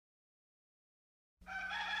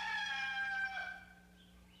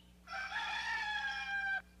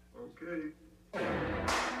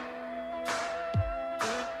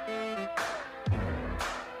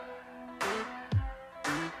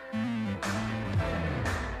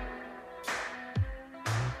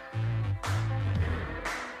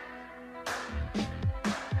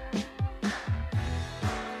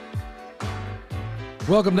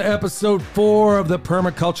Welcome to episode 4 of the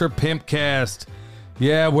Permaculture Pimpcast.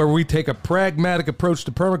 Yeah, where we take a pragmatic approach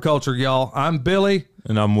to permaculture, y'all. I'm Billy.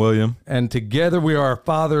 And I'm William. And together we are a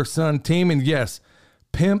father-son team. And yes,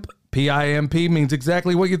 PIMP, P-I-M-P, means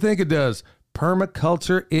exactly what you think it does.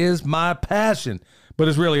 Permaculture is my passion. But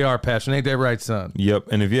it's really our passion. Ain't that right, son? Yep.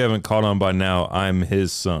 And if you haven't caught on by now, I'm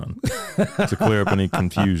his son. To clear up any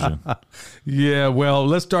confusion. Yeah, well,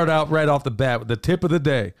 let's start out right off the bat with the tip of the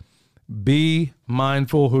day. Be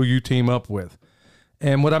mindful who you team up with.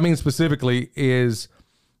 And what I mean specifically is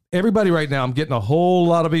everybody right now, I'm getting a whole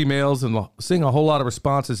lot of emails and seeing a whole lot of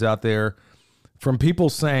responses out there from people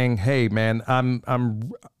saying, hey, man,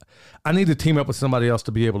 I need to team up with somebody else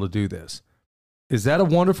to be able to do this. Is that a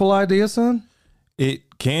wonderful idea, son?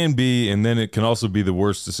 It can be, and then it can also be the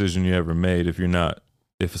worst decision you ever made if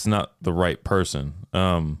it's not the right person.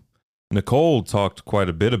 Nicole talked quite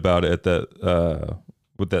a bit about it at that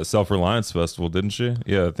with that Self-Reliance Festival, didn't she?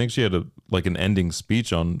 Yeah, I think she had an ending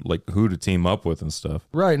speech on like who to team up with and stuff.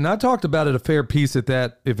 Right, and I talked about it a fair piece at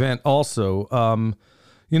that event also.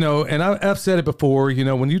 And I've said it before,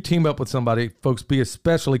 when you team up with somebody, folks, be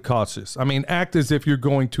especially cautious. I mean, act as if you're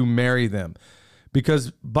going to marry them.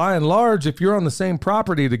 Because by and large, if you're on the same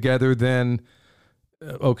property together, then,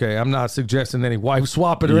 okay, I'm not suggesting any wife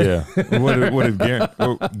swapping. Yeah. What if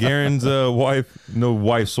Garen's wife? No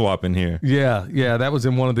wife swapping here. Yeah, that was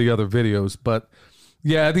in one of the other videos. But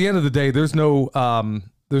yeah, at the end of the day, there's no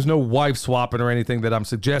wife swapping or anything that I'm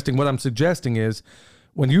suggesting. What I'm suggesting is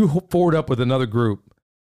when you forward up with another group,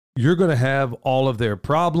 you're going to have all of their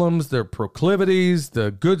problems, their proclivities,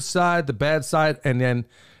 the good side, the bad side, and then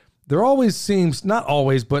there always seems, not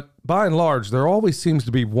always, but by and large, there always seems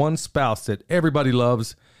to be one spouse that everybody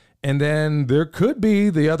loves. And then there could be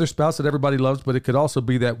the other spouse that everybody loves, but it could also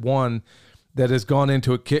be that one that has gone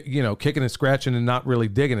into it, kicking and scratching and not really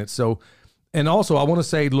digging it. So, and also I want to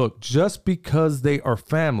say, look, just because they are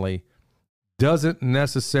family doesn't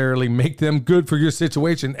necessarily make them good for your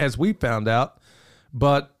situation, as we found out.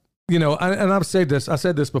 But, and I said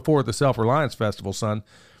this before at the Self-Reliance Festival, son.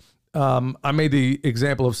 I made the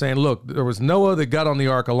example of saying, look, there was Noah that got on the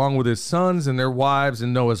ark along with his sons and their wives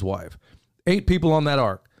and Noah's wife. 8 people on that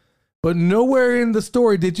ark. But nowhere in the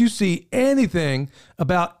story did you see anything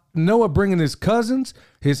about Noah bringing his cousins,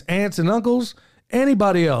 his aunts and uncles,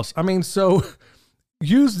 anybody else. I mean, so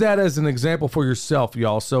use that as an example for yourself,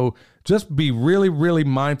 y'all. So just be really, really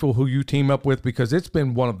mindful who you team up with, because it's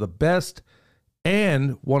been one of the best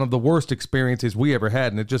and one of the worst experiences we ever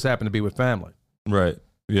had. And it just happened to be with family. Right.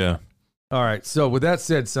 Yeah. All right. So with that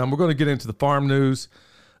said, son, we're going to get into the farm news.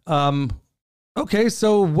 Okay.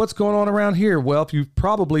 So what's going on around here? Well, if you've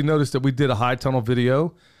probably noticed that we did a high tunnel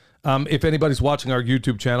video. If anybody's watching our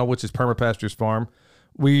YouTube channel, which is Permapastures Farm,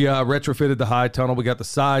 we retrofitted the high tunnel. We got the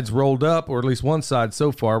sides rolled up, or at least one side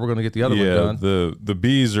so far. We're going to get the other one done. The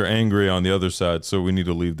bees are angry on the other side, so we need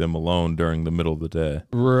to leave them alone during the middle of the day.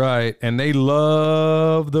 Right. And they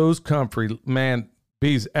love those comfrey. Man,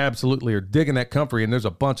 bees absolutely are digging that comfrey, and there's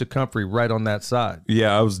a bunch of comfrey right on that side.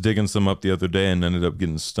 Yeah, I was digging some up the other day and ended up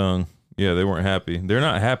getting stung. Yeah, they weren't happy. They're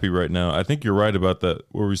not happy right now. I think you're right about that.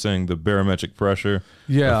 What were we saying? The barometric pressure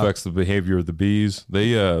affects the behavior of the bees.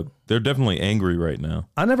 They're definitely angry right now.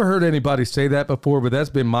 I never heard anybody say that before, but that's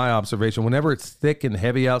been my observation. Whenever it's thick and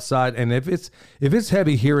heavy outside, and if it's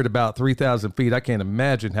heavy here at about 3,000 feet, I can't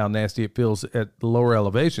imagine how nasty it feels at the lower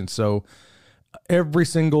elevation. So every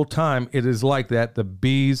single time it is like that, the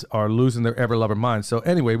bees are losing their ever-loving minds. So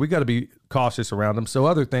anyway, we got to be cautious around them. So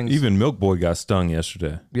other things. Even Milk Boy got stung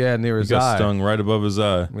yesterday. Yeah, near his eye. He got stung right above his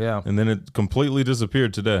eye. Yeah. And then it completely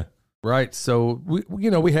disappeared today. Right. So,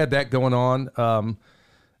 we had that going on.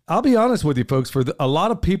 I'll be honest with you, folks, for a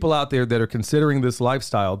lot of people out there that are considering this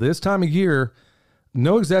lifestyle, this time of year,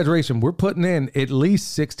 no exaggeration, we're putting in at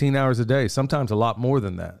least 16 hours a day, sometimes a lot more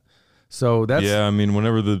than that. So that's... Yeah, I mean,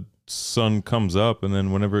 whenever the sun comes up and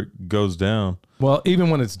then whenever it goes down. Well, even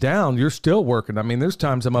when it's down, you're still working. I mean, there's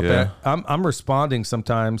times I'm responding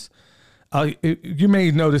sometimes. You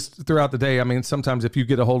may notice throughout the day, I mean, sometimes if you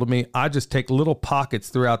get a hold of me, I just take little pockets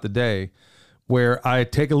throughout the day where I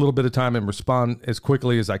take a little bit of time and respond as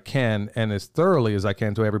quickly as I can and as thoroughly as I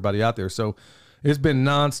can to everybody out there. So it's been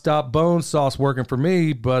nonstop bone sauce working for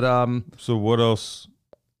me, but... So what else?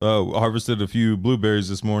 Harvested a few blueberries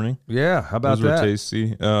this morning. Yeah, how about that? Those were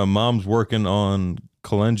tasty. Mom's working on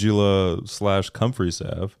calendula / comfrey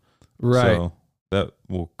salve. Right. So that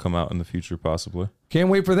will come out in the future, possibly. Can't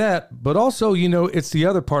wait for that. But also, it's the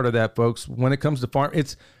other part of that, folks. When it comes to farm,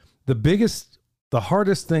 it's the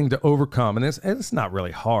hardest thing to overcome. And it's not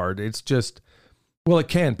really hard. It's just, well, it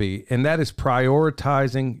can be. And that is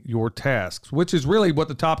prioritizing your tasks, which is really what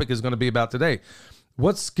the topic is going to be about today.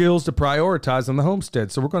 What skills to prioritize on the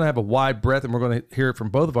homestead? So we're going to have a wide breadth, and we're going to hear it from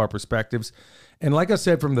both of our perspectives. And like I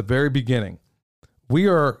said from the very beginning, we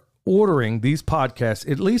are ordering these podcasts.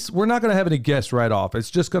 At least we're not going to have any guests right off. It's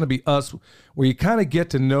just going to be us, where you kind of get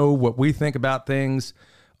to know what we think about things,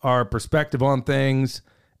 our perspective on things.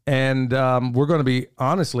 And we're going to be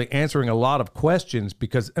honestly answering a lot of questions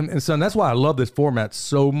because, and so that's why I love this format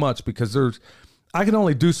so much, because I can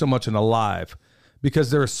only do so much in a live because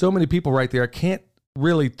there are so many people right there. I can't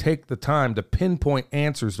really take the time to pinpoint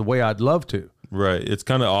answers the way I'd love to. Right. It's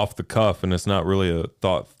kind of off the cuff, and it's not really a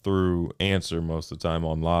thought through answer most of the time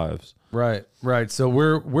on lives. Right. Right. So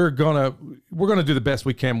we're gonna do the best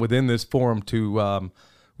we can within this forum to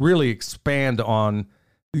really expand on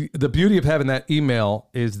the beauty of having that email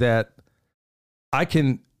is that I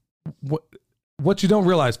can. What you don't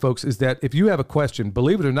realize, folks, is that if you have a question,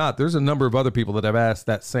 believe it or not, there's a number of other people that have asked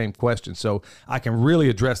that same question. So I can really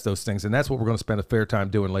address those things. And that's what we're going to spend a fair time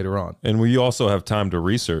doing later on. And we also have time to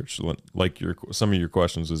research like some of your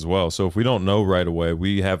questions as well. So if we don't know right away,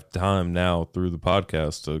 we have time now through the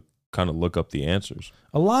podcast to kind of look up the answers.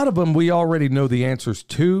 A lot of them we already know the answers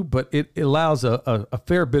to, but it allows a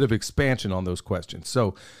fair bit of expansion on those questions.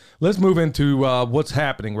 So let's move into what's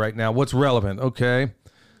happening right now, what's relevant, okay?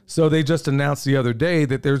 So they just announced the other day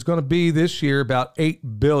that there's going to be this year about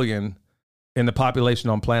 8 billion in the population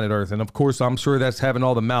on planet Earth. And of course, I'm sure that's having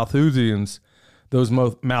all the Malthusians, those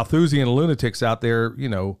Malthusian lunatics out there,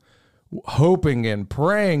 hoping and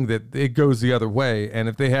praying that it goes the other way. And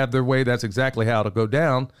if they have their way, that's exactly how it'll go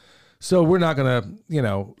down. So we're not going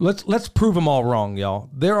to, let's prove them all wrong, y'all.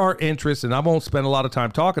 There are interests, and I won't spend a lot of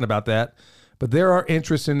time talking about that, but there are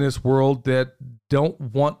interests in this world that don't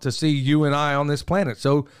want to see you and I on this planet.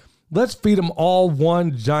 So let's feed them all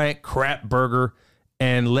one giant crap burger,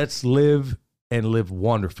 and let's live and live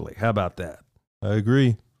wonderfully. How about that? I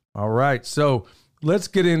agree. All right. So let's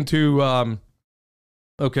get into,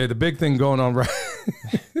 the big thing going on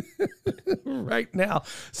right now.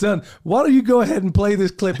 Son, why don't you go ahead and play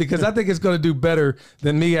this clip, because I think it's going to do better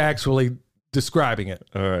than me actually describing it.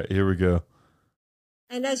 All right, here we go.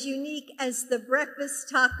 And as unique as the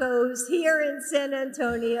breakfast tacos here in San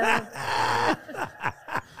Antonio.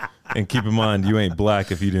 And keep in mind, you ain't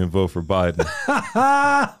black if you didn't vote for Biden.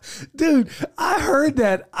 Dude, I heard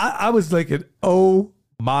that. I was thinking, oh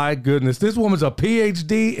my goodness, this woman's a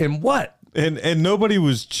PhD in what? And nobody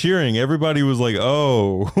was cheering. Everybody was like,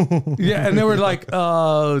 oh. Yeah, and they were like,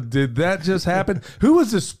 did that just happen? Who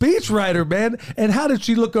was the speechwriter, man? And how did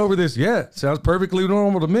she look over this? Yeah, sounds perfectly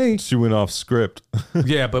normal to me. She went off script.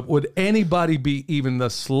 Yeah, but would anybody be even the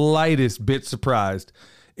slightest bit surprised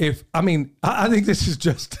if, I think this is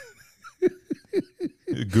just...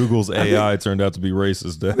 Google's AI turned out to be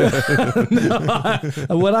racist.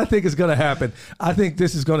 No, what I think is going to happen, I think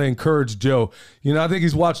this is going to encourage Joe. I think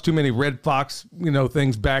he's watched too many Red Fox,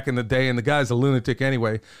 things back in the day, and the guy's a lunatic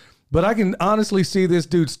anyway. But I can honestly see this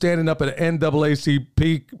dude standing up at an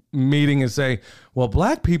NAACP meeting and say, well,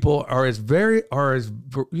 black people are as varied as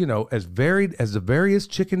the various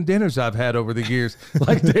chicken dinners I've had over the years,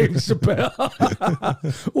 like Dave Chappelle.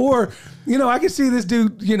 Or, I can see this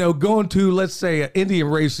dude, going to, let's say, an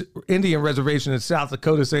Indian reservation in South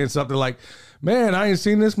Dakota saying something like, man, I ain't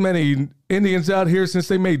seen this many Indians out here since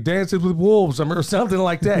they made Dances with Wolves, or something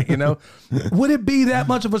like that, Would it be that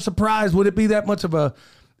much of a surprise? Would it be that much of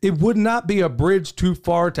it would not be a bridge too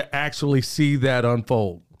far to actually see that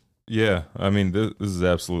unfold. Yeah, this is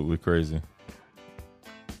absolutely crazy.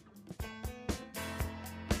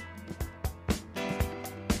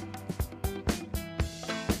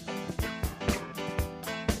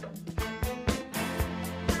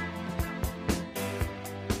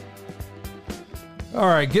 All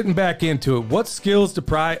right, getting back into it. What skills to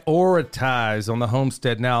prioritize on the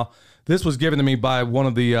homestead? Now, this was given to me by one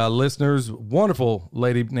of the listeners. Wonderful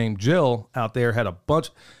lady named Jill out there had a bunch.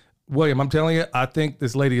 William, I'm telling you, I think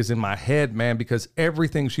this lady is in my head, man, because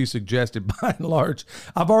everything she suggested, by and large,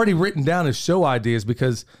 I've already written down as show ideas,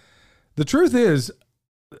 because the truth is,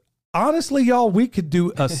 honestly, y'all, we could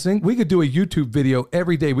do a YouTube video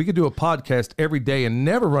every day. We could do a podcast every day and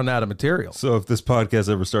never run out of material. So if this podcast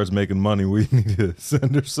ever starts making money, we need to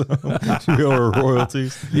send her some. Should we owe her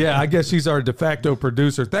royalties? Yeah, I guess she's our de facto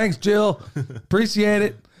producer. Thanks, Jill. Appreciate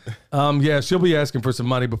it. Yeah, she'll be asking for some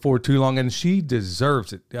money before too long, and she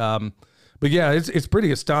deserves it. But yeah, it's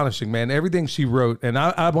pretty astonishing, man. Everything she wrote, and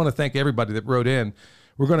I want to thank everybody that wrote in.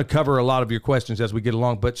 We're going to cover a lot of your questions as we get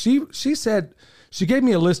along. But she said, she gave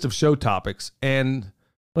me a list of show topics, and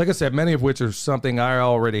like I said, many of which are something I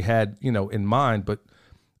already had, in mind. But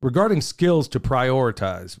regarding skills to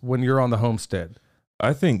prioritize when you're on the homestead,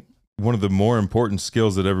 I think one of the more important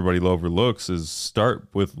skills that everybody overlooks is start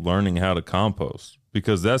with learning how to compost,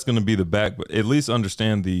 because that's going to be at least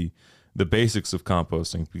understand the basics of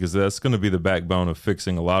composting, because that's going to be the backbone of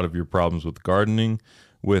fixing a lot of your problems with gardening,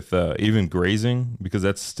 with even grazing, because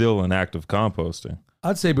that's still an act of composting.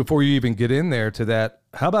 I'd say before you even get in there to that,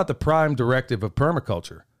 how about the prime directive of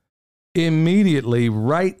permaculture? Immediately,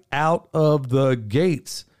 right out of the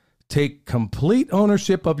gates, take complete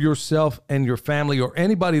ownership of yourself and your family or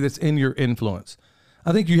anybody that's in your influence.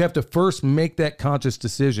 I think you have to first make that conscious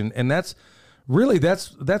decision. And that's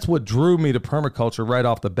what drew me to permaculture right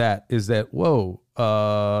off the bat, is that,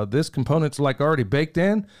 this component's like already baked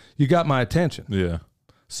in. You got my attention. Yeah.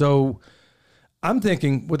 So I'm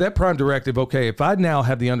thinking with that prime directive, okay, if I now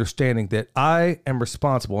have the understanding that I am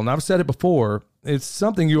responsible, and I've said it before, it's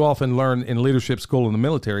something you often learn in leadership school in the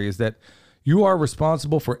military, is that you are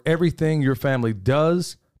responsible for everything your family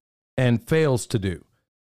does and fails to do.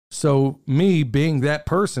 So me being that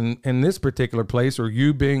person in this particular place, or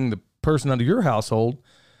you being the person under your household,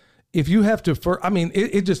 if you have to,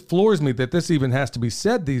 it just floors me that this even has to be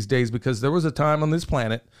said these days, because there was a time on this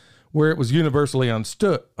planet where it was universally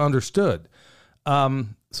understood.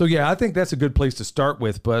 So yeah, I think that's a good place to start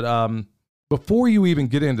with. But before you even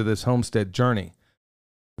get into this homestead journey,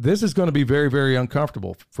 this is going to be very, very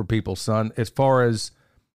uncomfortable for people, son, as far as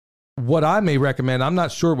what I may recommend. I'm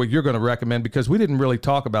not sure what you're going to recommend, because we didn't really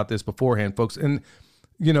talk about this beforehand, folks. And,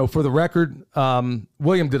 for the record,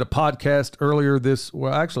 William did a podcast earlier just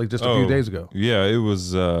a few days ago. Yeah, it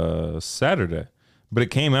was Saturday, but it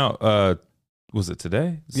came out, was it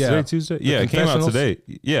today? Today, Tuesday? Yeah, it came out today.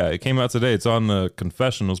 Yeah, it came out today. It's on the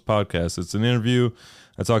Confessionals podcast. It's an interview.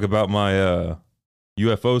 I talk about my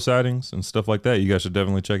UFO sightings and stuff like that. You guys should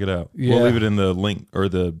definitely check it out. Yeah. We'll leave it in the link or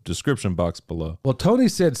the description box below. Well, Tony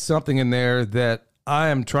said something in there that I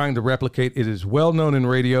am trying to replicate. It is well known in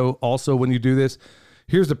radio. Also, when you do this,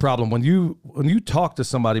 here's the problem. When you talk to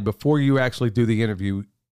somebody before you actually do the interview,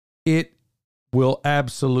 it will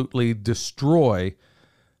absolutely destroy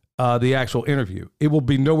the actual interview. It will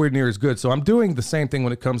be nowhere near as good. So I'm doing the same thing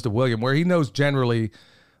when it comes to William, where he knows generally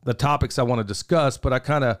the topics I want to discuss, but I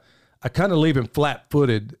kind of leave him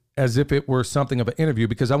flat-footed as if it were something of an interview,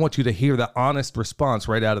 because I want you to hear the honest response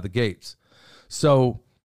right out of the gates. So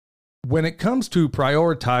when it comes to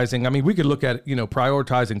prioritizing, we could look at,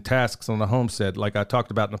 prioritizing tasks on the homestead, like I talked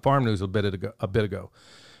about in the farm news a bit ago.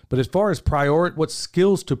 But as far as what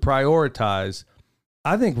skills to prioritize,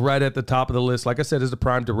 I think right at the top of the list, like I said, is the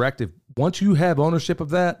prime directive. Once you have ownership of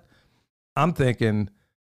that, I'm thinking,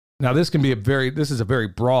 now this is a very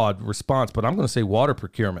broad response, but I'm going to say water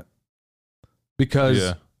procurement.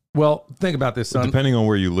 Because, well, think about this, son. Depending on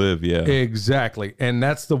where you live, yeah. Exactly. And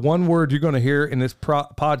that's the one word you're going to hear in this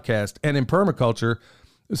podcast and in permaculture.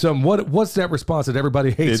 So what's that response that everybody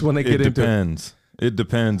hates when they get into it? It depends. It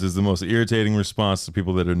depends is the most irritating response to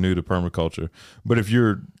people that are new to permaculture. But if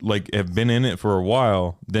you're have been in it for a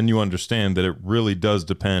while, then you understand that it really does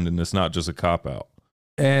depend, and it's not just a cop-out.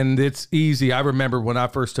 And it's easy. I remember when I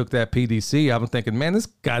first took that PDC, I was thinking, man, this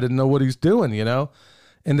guy didn't know what he's doing,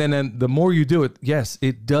 And then the more you do it, yes,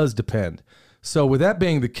 it does depend. So with that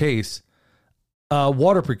being the case,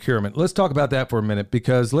 water procurement, let's talk about that for a minute,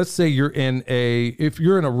 because let's say if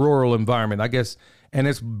you're in a rural environment, I guess, and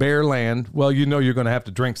it's bare land, well, you're going to have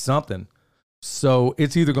to drink something. So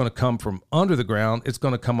it's either going to come from under the ground, it's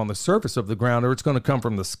going to come on the surface of the ground, or it's going to come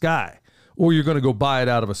from the sky, or you're going to go buy it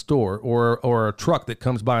out of a store or a truck that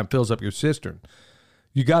comes by and fills up your cistern.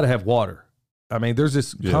 You got to have water. There's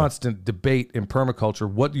this constant debate in permaculture.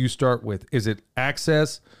 What do you start with? Is it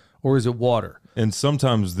access or is it water? And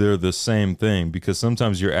sometimes they're the same thing, because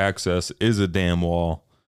sometimes your access is a dam wall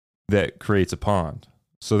that creates a pond.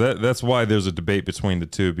 So that's why there's a debate between the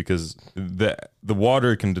two, because the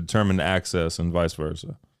water can determine access and vice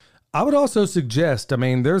versa. I would also suggest,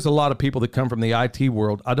 there's a lot of people that come from the IT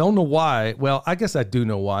world. I don't know why. Well, I guess I do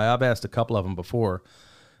know why. I've asked a couple of them before.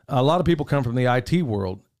 A lot of people come from the IT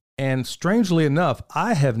world. And strangely enough,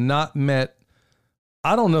 I don't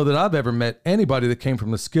know that I've ever met anybody that came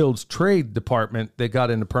from the skilled trade department that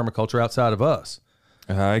got into permaculture outside of us.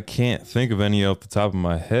 I can't think of any off the top of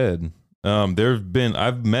my head.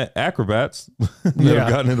 I've met acrobats that have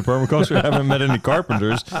gotten into permaculture. I haven't met any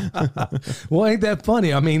carpenters. Well, ain't that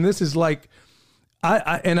funny? This is like,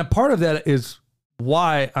 and a part of that is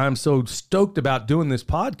why I'm so stoked about doing this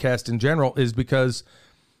podcast in general is because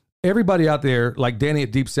everybody out there, like Danny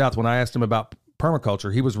at Deep South, when I asked him about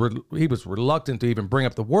permaculture, he was reluctant to even bring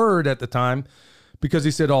up the word at the time because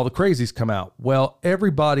he said all the crazies come out. Well,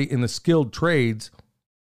 everybody in the skilled trades,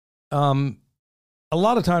 a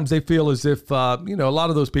lot of times they feel as if, a lot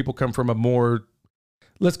of those people come from a more,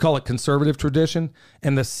 let's call it conservative tradition.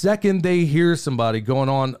 And the second they hear somebody going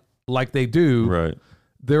on like they do, Right.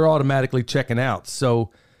 they're automatically checking out.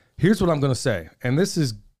 So here's what I'm going to say. And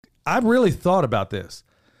I've really thought about this.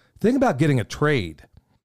 Think about getting a trade.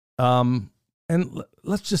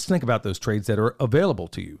 Let's just think about those trades that are available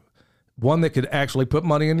to you. One that could actually put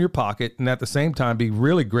money in your pocket and at the same time be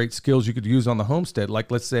really great skills you could use on the homestead.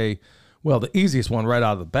 Like, let's say, well, the easiest one right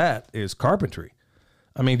out of the bat is carpentry.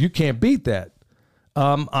 I mean, you can't beat that.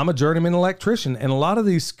 I'm a journeyman electrician, and a lot of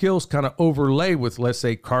these skills kind of overlay with, let's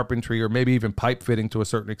say, carpentry or maybe even pipe fitting to a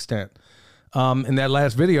certain extent. In that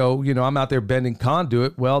last video, I'm out there bending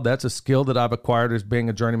conduit. Well, that's a skill that I've acquired as being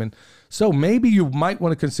a journeyman. So maybe you might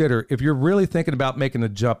want to consider, if you're really thinking about making a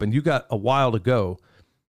jump and you got a while to go,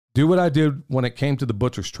 do what I did when it came to the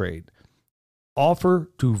butcher's trade.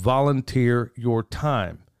 Offer to volunteer your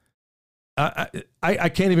time. I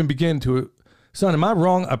can't even begin to... Son, am I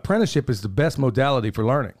wrong? Apprenticeship is the best modality for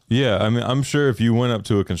learning. Yeah, I mean, I'm sure if you went up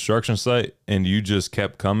to a construction site and you just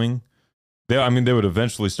kept coming, they would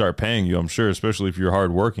eventually start paying you, I'm sure, especially if you're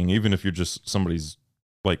hardworking, even if you're just somebody's,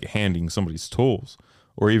 like, handing somebody's tools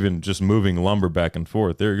or even just moving lumber back and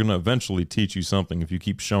forth. They're going to eventually teach you something if you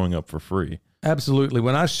keep showing up for free. Absolutely.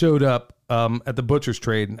 When I showed up at the butcher's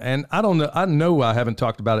trade, and I know I haven't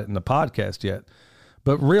talked about it in the podcast yet,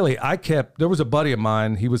 but really, there was a buddy of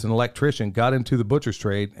mine, he was an electrician, got into the butcher's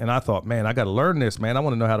trade, and I thought, man, I got to learn this, man. I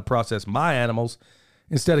want to know how to process my animals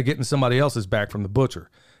instead of getting somebody else's back from the butcher.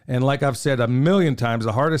 And like I've said a million times,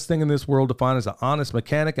 the hardest thing in this world to find is an honest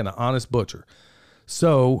mechanic and an honest butcher.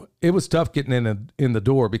 So it was tough getting in the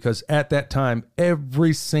door because at that time,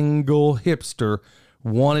 every single hipster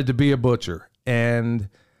wanted to be a butcher, and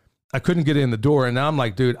I couldn't get in the door. And now I'm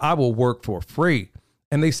like, dude, I will work for free.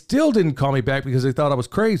 And they still didn't call me back because they thought I was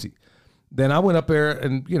crazy. Then I went up there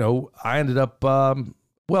and, I ended up,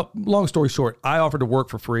 long story short, I offered to work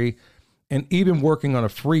for free. And even working on a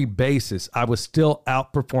free basis, I was still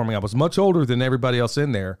outperforming. I was much older than everybody else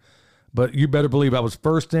in there. But you better believe I was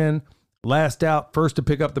first in, last out, first to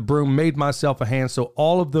pick up the broom, made myself a hand. So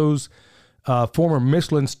all of those former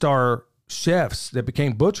Michelin star chefs that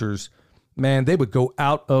became butchers, man, they would go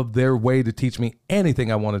out of their way to teach me anything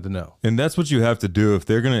I wanted to know. And that's what you have to do.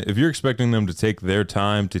 If you're expecting them to take their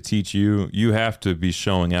time to teach you, you have to be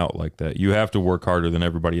showing out like that. You have to work harder than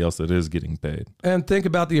everybody else that is getting paid. And think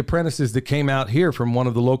about the apprentices that came out here from one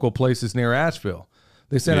of the local places near Asheville.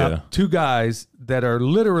 They sent out two guys that are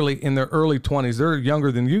literally in their early 20s. They're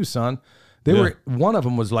younger than you, son. One of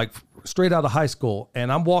them was like straight out of high school,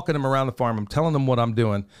 and I'm walking them around the farm. I'm telling them what I'm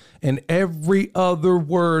doing, and every other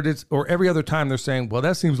word every other time they're saying, well,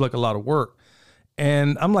 that seems like a lot of work.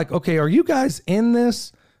 And I'm like, okay, are you guys in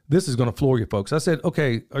this? This is going to floor you folks. I said,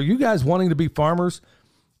 okay, are you guys wanting to be farmers?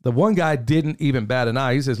 The one guy didn't even bat an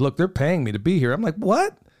eye. He says, look, they're paying me to be here. I'm like,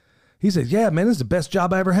 what? He says, yeah, man, this is the best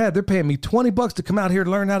job I ever had. They're paying me $20 to come out here to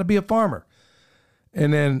learn how to be a farmer.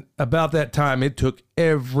 And then about that time, it took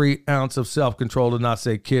every ounce of self-control to not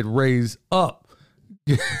say, kid, raise up.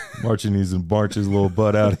 Marching needs and march his little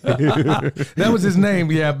butt out here. That was his name.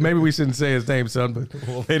 Yeah, maybe we shouldn't say his name, son. But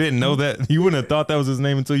well, they didn't know that. You wouldn't have thought that was his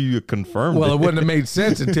name until you confirmed it. Well, it wouldn't have made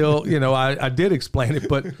sense until, I did explain it.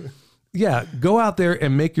 But yeah, go out there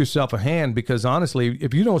and make yourself a hand, because honestly,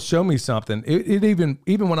 if you don't show me something,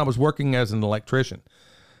 even when I was working as an electrician,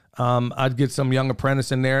 I'd get some young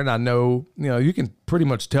apprentice in there, and I know, you can pretty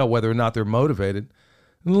much tell whether or not they're motivated.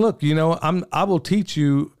 And look, I will teach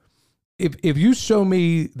you. If you show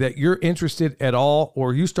me that you're interested at all,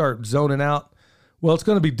 or you start zoning out, well, it's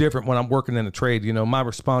going to be different when I'm working in a trade. My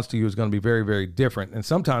response to you is going to be very, very different, and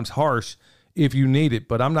sometimes harsh if you need it.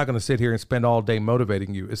 But I'm not going to sit here and spend all day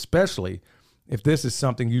motivating you, especially if this is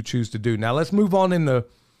something you choose to do. Now, let's move on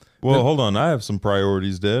Well, hold on. I have some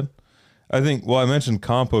priorities, Dad. I mentioned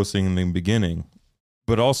composting in the beginning,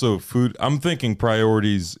 but also food. I'm thinking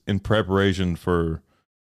priorities in preparation for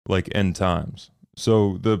like end times.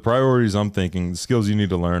 So the priorities I'm thinking, the skills you need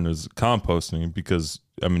to learn is composting, because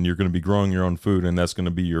you're going to be growing your own food, and that's going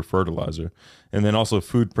to be your fertilizer. And then also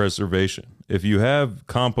food preservation. If you have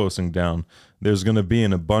composting down, there's going to be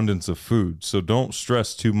an abundance of food. So don't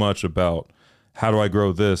stress too much about how do I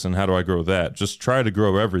grow this and how do I grow that. Just try to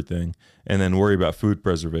grow everything and then worry about food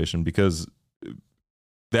preservation, because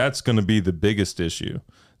that's going to be the biggest issue.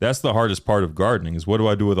 That's the hardest part of gardening, is what do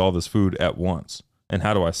I do with all this food at once? and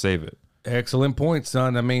how do I save it? Excellent point,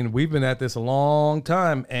 son. I mean, we've been at this a long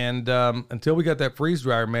time, and until we got that freeze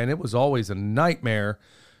dryer, man, it was always a nightmare.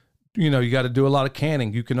 You know, you got to do a lot of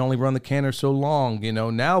canning. You can only run the canner so long. You know,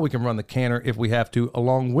 now we can run the canner if we have to,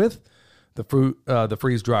 along with the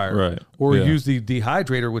freeze dryer, Right. Or Yeah. use the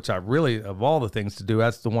dehydrator, which I really, of all the things to do,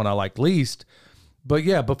 that's the one I like least. But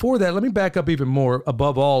yeah, before that, let me back up even more.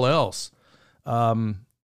 Above all else,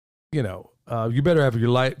 you know, you better have your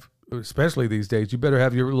life, especially these days. You better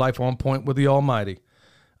have your life on point with the Almighty.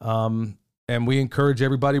 And we encourage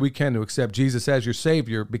everybody we can to accept Jesus as your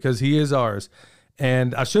Savior because He is ours.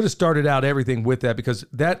 And I should have started out everything with that because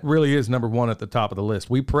that really is number one at the top of the list.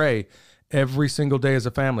 We pray every single day as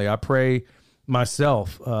a family. I pray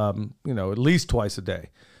myself, you know, at least twice a day.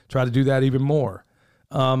 Try to do that even more.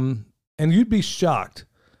 And you'd be shocked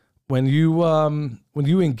when you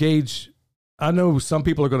engage. I know some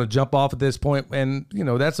people are going to jump off at this point, and you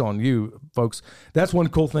know that's on you, folks. That's one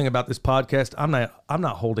cool thing about this podcast. I'm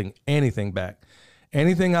not holding anything back.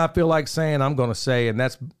 Anything I feel like saying, I'm going to say, and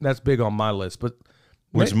that's big on my list. But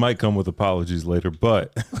Which might come with apologies later,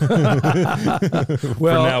 but well, for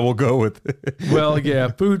now we'll go with it. well, yeah,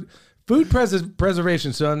 food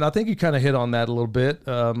preservation, son. I think you kind of hit on that a little bit.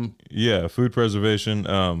 Yeah, food preservation,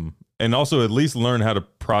 and also at least learn how to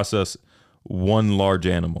process one large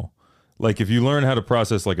animal. Like if you learn how to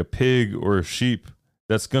process like a pig or a sheep,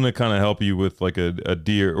 that's going to kind of help you with like a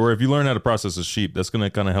deer. Or if you learn how to process a sheep, that's going to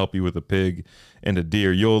kind of help you with a pig and a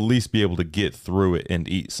deer. You'll at least be able to get through it and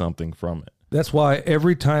eat something from it. That's why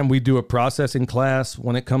every time we do a processing class,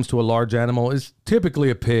 when it comes to a large animal, is typically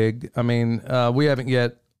a pig. I mean, we haven't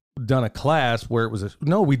yet done a class where it was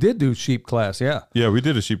no, we did do sheep class. Yeah. Yeah, we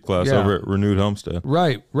did a sheep class Yeah. over at Renewed Homestead.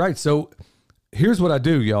 Right. So here's what I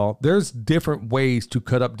do, y'all. There's different ways to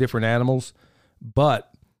cut up different animals,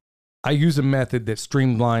 but I use a method that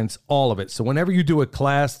streamlines all of it. So whenever you do a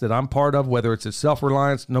class that I'm part of, whether it's a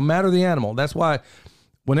self-reliance, no matter the animal, that's why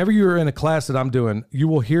whenever you're in a class that I'm doing, you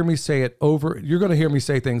will hear me say it over. You're going to hear me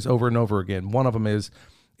say things over and over again. One of them is,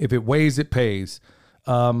 if it weighs, it pays.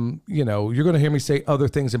 You know, you're going to hear me say other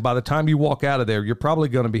things. And by the time you walk out of there, you're probably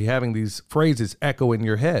going to be having these phrases echo in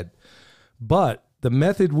your head. But the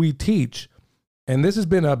method we teach, and this has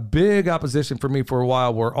been a big opposition for me for a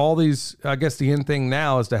while, where all these, I guess the end thing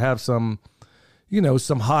now is to have some, you know,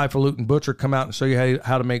 some highfalutin butcher come out and show you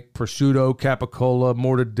how to make prosciutto, capicola,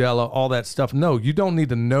 mortadella, all that stuff. No, you don't need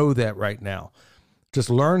to know that right now. Just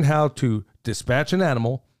learn how to dispatch an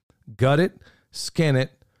animal, gut it, skin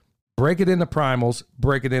it, break it into primals,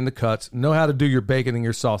 break it into cuts, know how to do your bacon and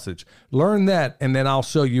your sausage. Learn that, and then I'll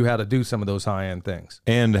show you how to do some of those high-end things.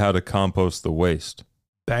 And how to compost the waste.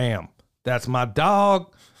 Bam. That's my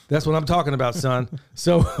dog. That's what I'm talking about, son.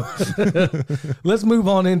 So let's move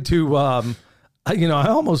on into, you know, I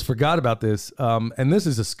almost forgot about this. And this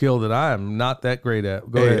is a skill that I am not that great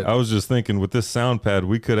at. Go ahead. I was just thinking with this sound pad,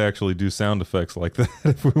 we could actually do sound effects like that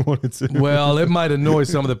if we wanted to. Well, it might annoy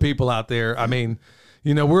some of the people out there. I mean,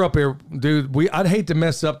 you know, we're up here, dude. I'd hate to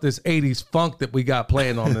mess up this 80s funk that we got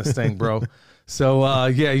playing on this thing, bro. So,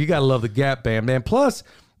 yeah, you got to love the Gap Band, man. Plus,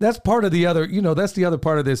 that's part of the other, you know, that's the other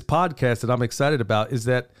part of this podcast that I'm excited about is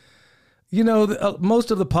that, you know, most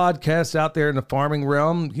of the podcasts out there in the farming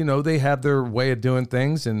realm, you know, they have their way of doing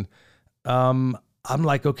things. And I'm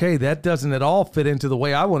like, okay, that doesn't at all fit into the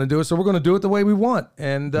way I want to do it. So we're going to do it the way we want.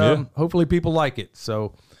 And hopefully people like it.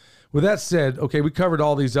 So with that said, okay, we covered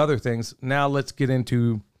all these other things. Now let's get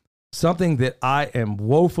into something that I am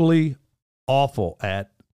woefully awful at,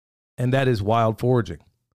 and that is wild foraging.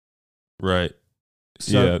 Right.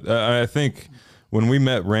 So, yeah, I think when we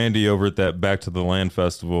met Randy over at that Back to the Land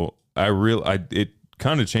festival, it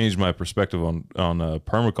kind of changed my perspective on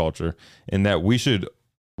permaculture, in that we should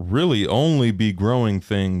really only be growing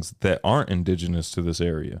things that aren't indigenous to this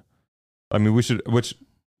area. I mean, we should, which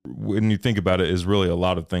when you think about it, is really a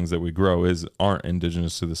lot of things that we grow aren't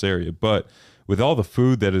indigenous to this area. But with all the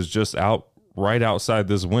food that is just right outside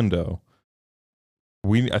this window,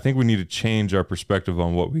 I think we need to change our perspective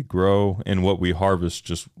on what we grow and what we harvest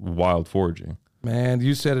just wild foraging. Man,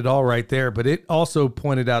 you said it all right there, but it also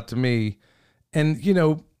pointed out to me, and you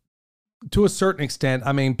know, to a certain extent,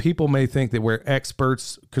 I mean, people may think that we're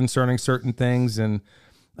experts concerning certain things, and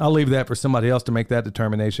I'll leave that for somebody else to make that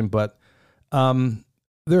determination. But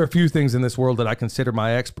there are a few things in this world that I consider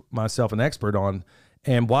myself an expert on,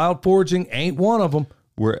 and wild foraging ain't one of them.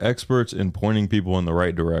 We're experts in pointing people in the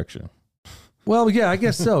right direction. Well, yeah, I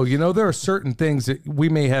guess so. You know, there are certain things that we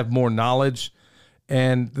may have more knowledge,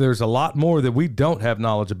 and there's a lot more that we don't have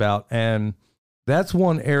knowledge about. And that's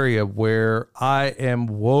one area where I am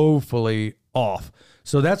woefully off.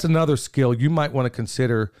 So that's another skill you might want to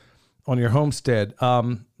consider on your homestead.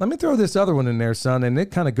 Let me throw this other one in there, son, and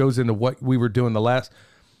it kind of goes into what we were doing the last.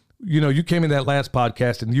 You came in that last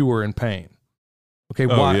podcast and you were in pain. Okay,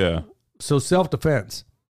 why? Yeah. So self-defense.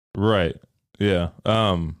 Right. Yeah.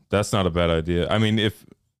 That's not a bad idea. I mean, if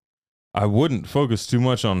I wouldn't focus too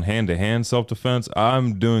much on hand-to-hand self-defense,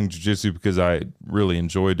 I'm doing jiu-jitsu because I really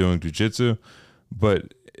enjoy doing jiu-jitsu.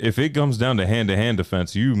 But if it comes down to hand-to-hand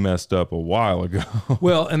defense, you messed up a while ago.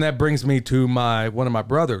 Well, and that brings me to one of my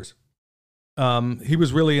brothers. He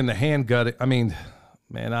was really into handgun. I mean,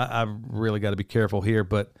 man, I really got to be careful here,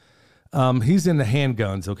 but he's into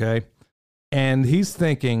handguns, okay? And he's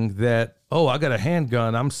thinking that, oh, I got a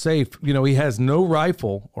handgun, I'm safe. He has no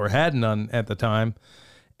rifle or had none at the time.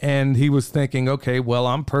 And he was thinking, okay, well,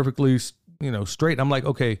 I'm perfectly, straight. I'm like,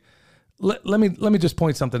 okay, let me just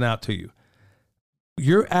point something out to you.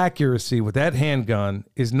 Your accuracy with that handgun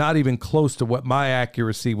is not even close to what my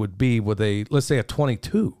accuracy would be with let's say a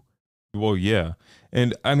 22. Well, yeah.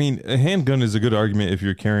 And I mean, a handgun is a good argument if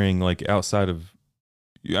you're carrying like outside of,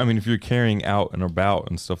 if you're carrying out and about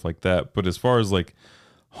and stuff like that. But as far as like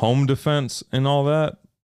home defense and all that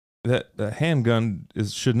handgun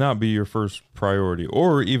should not be your first priority,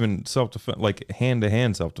 or even self-defense, like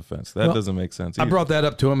hand-to-hand self-defense. That doesn't make sense either. I brought that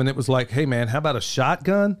up to him, and it was like, hey, man, how about a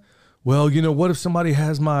shotgun? Well, what if somebody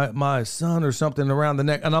has my son or something around the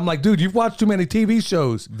neck? And I'm like, dude, you've watched too many TV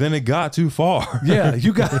shows. Then it got too far. Yeah,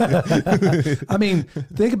 you got. I mean,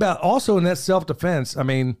 think about also in that self-defense. I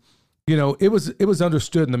mean, it was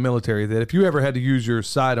understood in the military that if you ever had to use your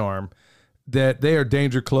sidearm, that they are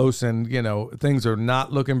danger close, and things are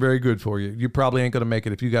not looking very good for you. You probably ain't going to make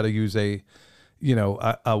it if you got to use a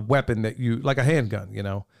weapon that like a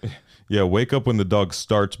handgun. Yeah, wake up when the dog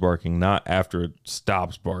starts barking, not after it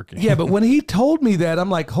stops barking. Yeah, but when he told me that, I'm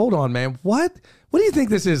like, hold on, man, what do you think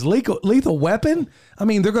this is? Lethal weapon? I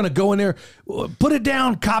mean, they're going to go in there, put it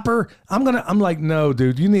down, copper. I'm like, no,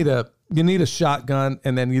 dude, you need a shotgun,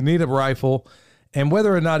 and then you need a rifle. And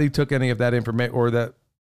whether or not he took any of that information or that,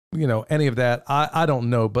 any of that, I don't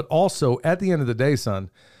know. But also at the end of the day, son,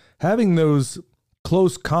 having those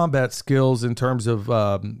close combat skills in terms of,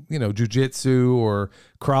 jiu-jitsu or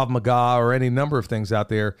Krav Maga or any number of things out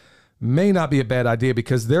there may not be a bad idea,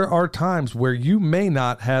 because there are times where you may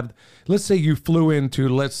not have, let's say you flew into,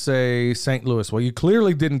 let's say, St. Louis. Well, you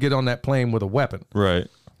clearly didn't get on that plane with a weapon. Right.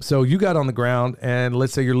 So you got on the ground, and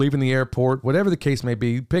let's say you're leaving the airport, whatever the case may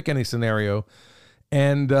be, pick any scenario.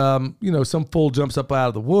 And, some fool jumps up out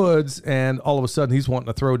of the woods, and all of a sudden he's wanting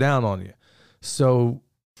to throw down on you. So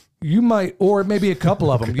you might, or maybe a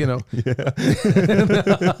couple of them, Yeah.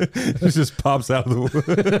 It just pops out of the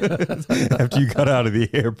woods after you got out of the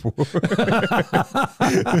airport.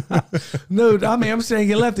 No, I mean, I'm saying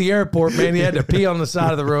you left the airport, man. You had to pee on the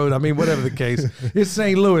side of the road. I mean, whatever the case. It's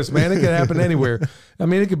St. Louis, man. It could happen anywhere. I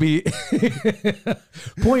mean, it could be.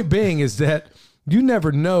 Point being is that you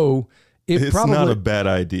never know. It's probably not a bad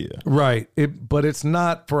idea. Right. But it's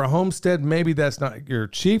not for a homestead. Maybe that's not your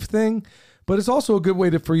chief thing, but it's also a good way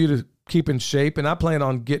for you to keep in shape. And I plan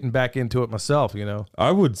on getting back into it myself,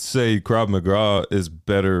 I would say Krav Maga is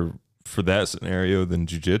better for that scenario than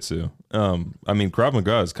jiu-jitsu. Krav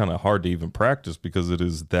Maga is kind of hard to even practice because it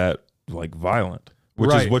is that like violent,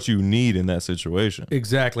 which is what you need in that situation.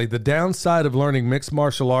 Exactly. The downside of learning mixed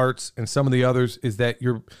martial arts and some of the others is that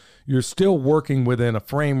you're still working within a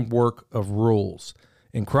framework of rules.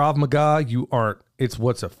 In Krav Maga, you aren't. It's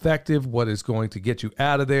what's effective, what is going to get you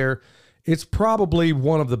out of there. It's probably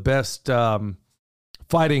one of the best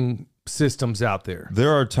fighting systems out there.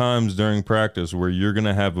 There are times during practice where you're going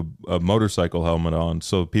to have a motorcycle helmet on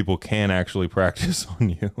so people can actually practice on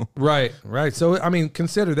you. Right. So,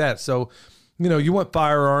 consider that. So, you want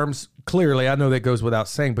firearms. Clearly, I know that goes without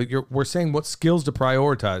saying, but we're saying what skills to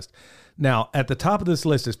prioritize. Now, at the top of this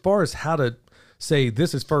list, as far as how to say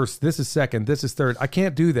this is first, this is second, this is third, I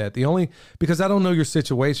can't do that. Because I don't know your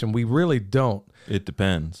situation. We really don't. It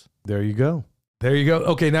depends. There you go.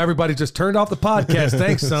 Okay, now everybody just turned off the podcast.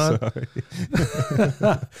 Thanks, son.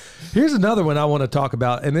 Here's another one I want to talk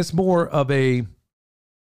about, and it's more of to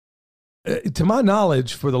my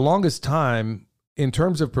knowledge, for the longest time, in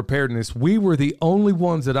terms of preparedness, we were the only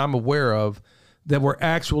ones that I'm aware of that were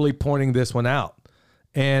actually pointing this one out.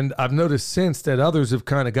 And I've noticed since that others have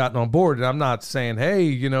kind of gotten on board, and I'm not saying, hey,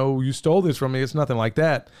 you stole this from me. It's nothing like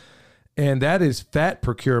that. And that is fat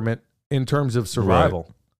procurement in terms of survival.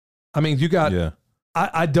 Right. I mean, you got,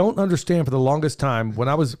 I don't understand for the longest time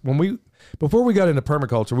before we got into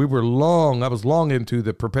permaculture, I was long into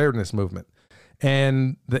the preparedness movement.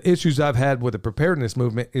 And the issues I've had with the preparedness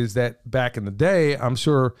movement is that back in the day, I'm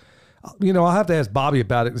sure, I'll have to ask Bobby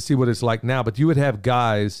about it and see what it's like now, but you would have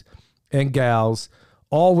guys and gals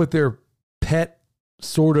all with their pet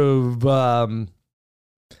sort of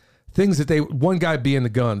things that one guy'd be in the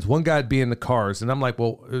guns, one guy'd be in the cars. And I'm like,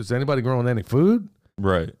 well, is anybody growing any food?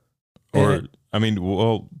 Right. Or, I mean,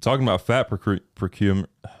 well, talking about fat procurement,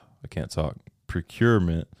 I can't talk,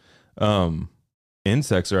 procurement,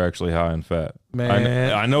 insects are actually high in fat.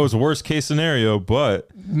 Man. I know it's a worst case scenario, but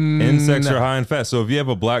insects are high in fat. So if you have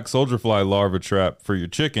a black soldier fly larva trap for your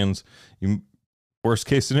chickens, worst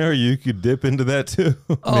case scenario, you could dip into that too.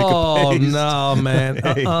 Oh, no, man.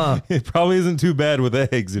 It probably isn't too bad with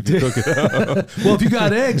eggs if you cook it up. Well, if you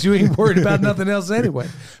got eggs, you ain't worried about nothing else anyway.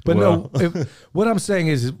 But Well. no, what I'm saying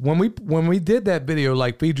is when we did that video,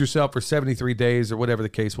 like feed yourself for 73 days or whatever the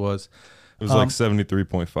case was. It was like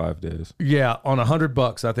 73.5 days. Yeah, on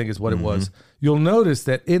 $100, I think is what it was. You'll notice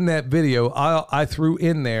that in that video, I threw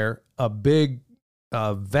in there a big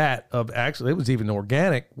vat of, actually, it was even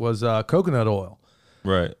organic, was coconut oil.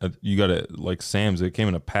 Right. You got it like Sam's. It came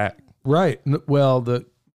in a pack. Right. Well, the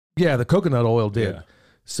coconut oil did. Yeah.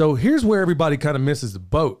 So here's where everybody kind of misses the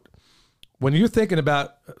boat. When you're thinking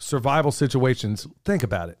about survival situations, think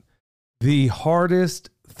about it. The hardest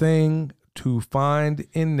thing to find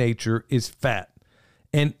in nature is fat.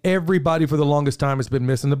 And everybody for the longest time has been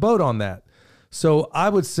missing the boat on that. So I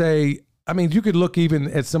would say, I mean, you could look even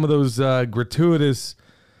at some of those gratuitous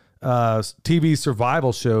TV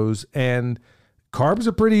survival shows, and carbs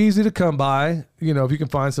are pretty easy to come by. You know, if you can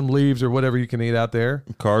find some leaves or whatever you can eat out there.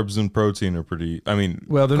 Carbs and protein are pretty, I mean,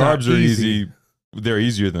 Well, they're not carbs are easy. easy. They're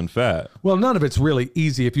easier than fat. Well, none of it's really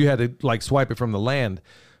easy if you had to like swipe it from the land.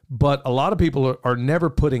 But a lot of people are never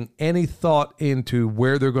putting any thought into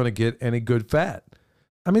where they're going to get any good fat.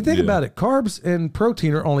 I mean, think about it. Carbs and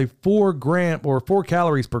protein are only 4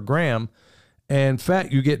 calories per gram, and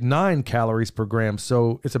fat, you get 9 calories per gram.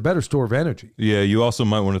 So it's a better store of energy. Yeah, you also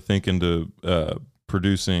might want to think into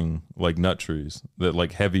producing like nut trees, that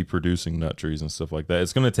like heavy producing nut trees and stuff like that.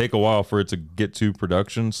 It's going to take a while for it to get to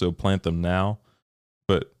production, so plant them now.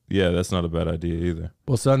 But yeah, that's not a bad idea either.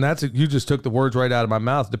 Well, son, you just took the words right out of my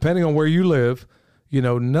mouth. Depending on where you live, you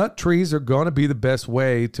know, nut trees are going to be the best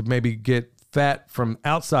way to maybe get fat from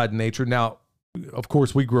outside nature. Now, of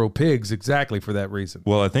course, we grow pigs exactly for that reason.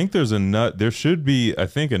 Well, I think there should be, I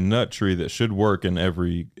think, a nut tree that should work in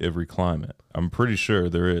every climate. I'm pretty sure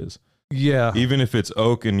there is. Yeah. Even if it's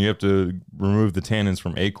oak and you have to remove the tannins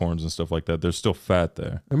from acorns and stuff like that, there's still fat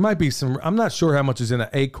there. There might be some, I'm not sure how much is in an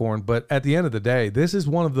acorn, but at the end of the day, this is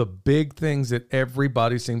one of the big things that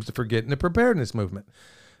everybody seems to forget in the preparedness movement.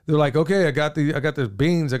 They're like, okay, I got the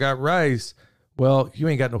beans, I got rice. Well, you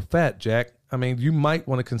ain't got no fat, Jack. I mean, you might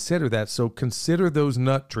want to consider that. So consider those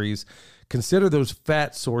nut trees. Consider those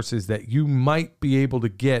fat sources that you might be able to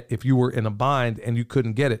get if you were in a bind and you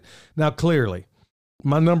couldn't get it. Now, clearly,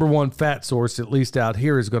 my number one fat source, at least out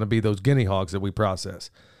here, is going to be those guinea hogs that we process.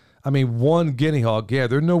 I mean, one guinea hog, yeah,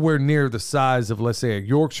 they're nowhere near the size of, let's say, a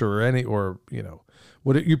Yorkshire or you know,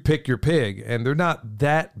 you pick your pig, and they're not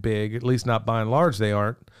that big, at least not by and large they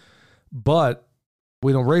aren't, but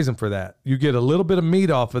we don't raise them for that. You get a little bit of meat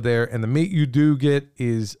off of there, and the meat you do get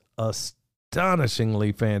is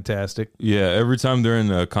astonishingly fantastic. Yeah, every time they're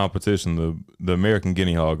in a competition, the American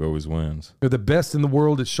guinea hog always wins. They're the best in the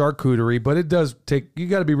world at charcuterie, but it does take, you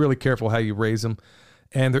got to be really careful how you raise them,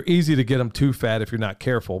 and they're easy to get them too fat if you're not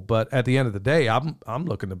careful. But at the end of the day, I'm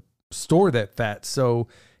looking to store that fat, so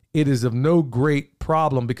it is of no great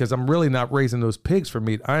problem because I'm really not raising those pigs for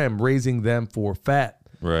meat. I am raising them for fat.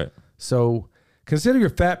 Right. So consider your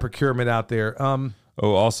fat procurement out there.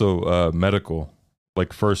 Also medical,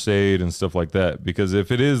 like first aid and stuff like that. Because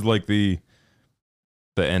if it is like the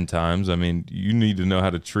end times, I mean, you need to know how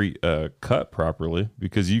to treat a cut properly,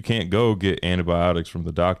 because you can't go get antibiotics from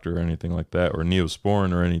the doctor or anything like that, or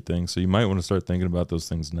Neosporin or anything. So you might want to start thinking about those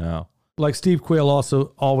things now. Like Steve Quayle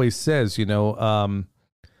also always says, you know,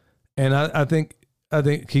 and I think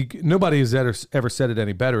nobody has ever said it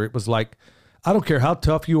any better. It was like, I don't care how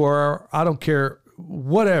tough you are. I don't care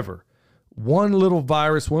whatever. One little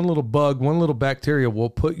virus, one little bug, one little bacteria will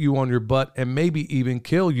put you on your butt and maybe even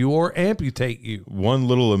kill you or amputate you. One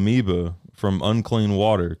little amoeba from unclean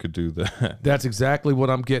water could do that. That's exactly what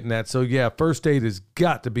I'm getting at. So yeah, first aid has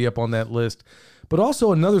got to be up on that list. But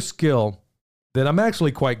also another skill that I'm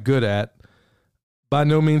actually quite good at, by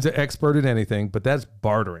no means an expert at anything, but that's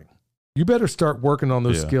bartering. You better start working on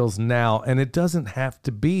those skills now. And it doesn't have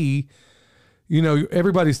to be, you know,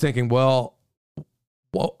 everybody's thinking, well,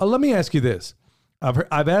 let me ask you this.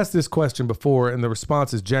 I've asked this question before, and the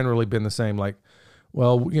response has generally been the same. Like,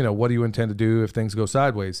 well, you know, what do you intend to do if things go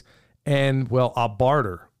sideways? And, well, I'll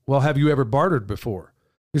barter. Well, have you ever bartered before?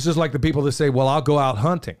 It's just like the people that say, well, I'll go out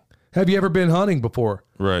hunting. Have you ever been hunting before?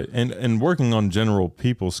 Right. And working on general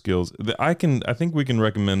people skills. I think we can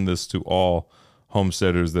recommend this to all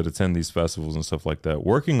homesteaders that attend these festivals and stuff like that.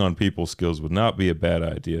 Working on people skills would not be a bad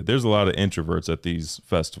idea. There's a lot of introverts at these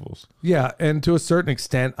festivals. Yeah, and to a certain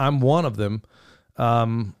extent, I'm one of them.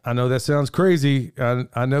 I know that sounds crazy.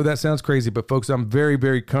 I know that sounds crazy, but folks, I'm very,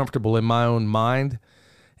 very comfortable in my own mind,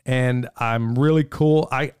 and I'm really cool.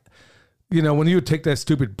 When you would take that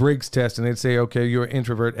stupid Briggs test and they'd say, okay, you're an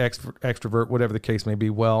introvert, extrovert, whatever the case may be.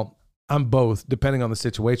 Well, I'm both, depending on the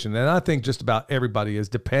situation. And I think just about everybody is,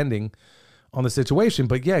 depending on the situation.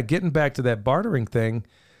 But yeah, getting back to that bartering thing,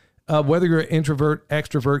 whether you're an introvert,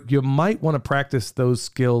 extrovert, you might want to practice those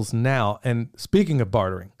skills now. And speaking of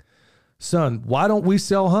bartering, son, why don't we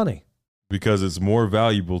sell honey? Because it's more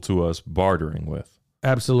valuable to us bartering with.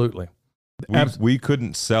 Absolutely. We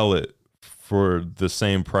couldn't sell it for the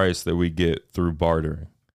same price that we get through bartering.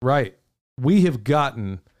 Right. We have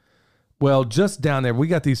gotten, well, just down there, we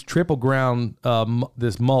got these triple ground,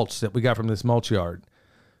 this mulch that we got from this mulch yard.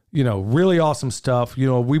 Really awesome stuff.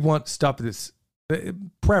 We want stuff that's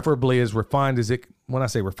preferably as refined as it, when I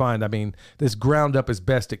say refined, I mean this ground up as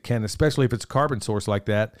best it can, especially if it's a carbon source like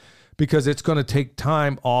that, because it's going to take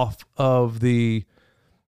time off of the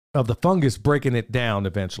fungus breaking it down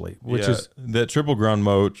eventually, which is that triple ground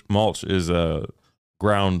mulch is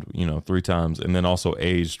ground, 3 times and then also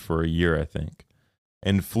aged for a year, I think,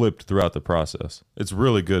 and flipped throughout the process. It's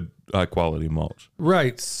really good, high quality mulch.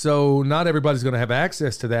 Right. So not everybody's going to have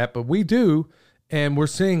access to that, but we do. And we're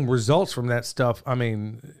seeing results from that stuff. I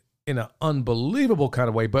mean, in an unbelievable kind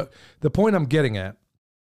of way. But the point I'm getting at,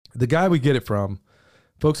 the guy we get it from,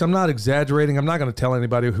 folks, I'm not exaggerating. I'm not going to tell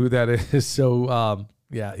anybody who that is. So,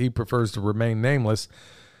 yeah, he prefers to remain nameless.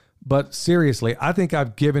 But seriously, I think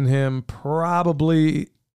I've given him probably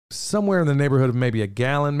somewhere in the neighborhood of maybe a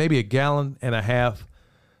gallon and a half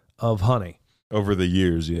of honey. Over the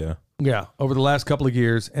years, yeah. Yeah, over the last couple of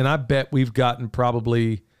years. And I bet we've gotten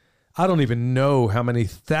probably, I don't even know how many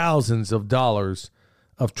thousands of dollars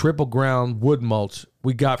of triple ground wood mulch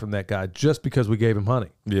we got from that guy just because we gave him honey.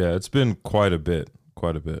 Yeah, it's been quite a bit.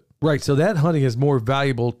 Right, so that honey is more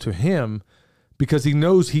valuable to him because he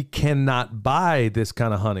knows he cannot buy this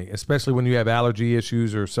kind of honey, especially when you have allergy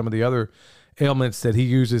issues or some of the other ailments that he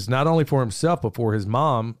uses not only for himself, but for his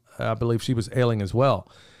mom. I believe she was ailing as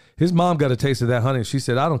well. His mom got a taste of that honey, and she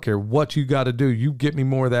said, I don't care what you got to do. You get me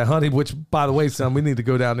more of that honey, which, by the way, son, we need to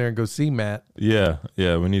go down there and go see Matt. Yeah,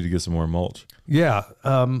 we need to get some more mulch. Yeah,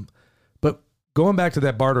 but going back to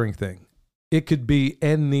that bartering thing, it could be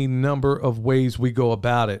any number of ways we go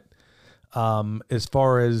about it as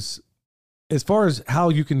far as how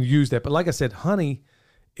you can use that. But like I said, honey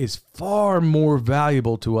is far more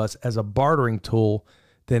valuable to us as a bartering tool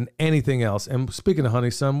than anything else. And speaking of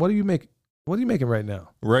honey, son, what are you making right now?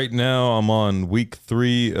 Right now, I'm on week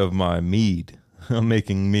 3 of my mead. I'm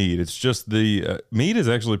making mead. It's just the mead is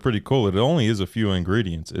actually pretty cool. It only is a few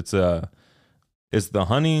ingredients. It's the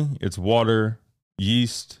honey, it's water,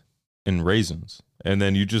 yeast, and raisins. And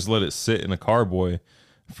then you just let it sit in a carboy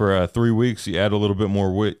for 3 weeks. You add a little bit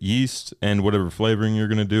more yeast and whatever flavoring you're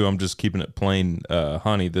going to do. I'm just keeping it plain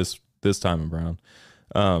honey this time around.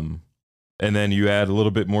 And then you add a little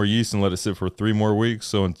bit more yeast and let it sit for 3 more weeks.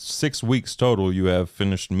 So in 6 weeks total, you have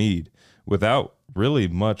finished mead without really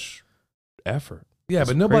much effort. Yeah,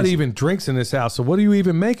 but nobody even drinks in this house. So what are you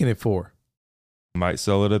even making it for? Might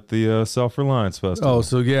sell it at the Self-Reliance Festival. Oh,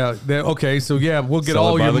 so yeah. Okay, so yeah, we'll get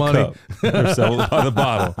all your money. Or sell it by the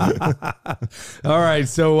bottle. All right,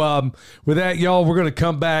 so with that, y'all, we're going to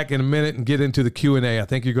come back in a minute and get into the Q&A. I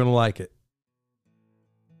think you're going to like it.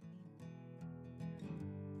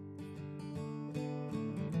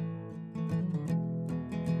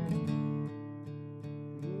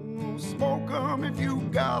 Smoke 'em if you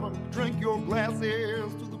got 'em. Drink your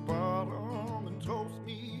glasses to the bottom and toast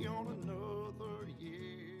me on another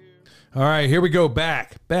year. All right, here we go.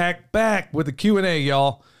 Back with the Q&A,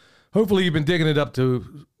 y'all. Hopefully you've been digging it up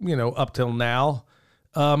to, up till now.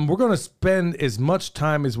 We're going to spend as much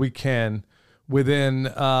time as we can within,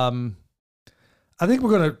 I think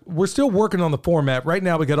we're still working on the format. Right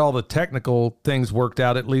now we got all the technical things worked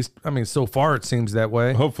out, at least. I mean, so far it seems that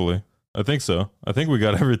way. Hopefully. I think so. I think we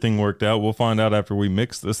got everything worked out. We'll find out after we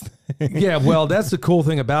mix this thing. Yeah, well, that's the cool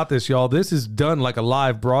thing about this, y'all. This is done like a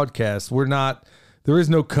live broadcast. There is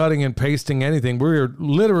no cutting and pasting anything. We're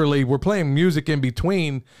playing music in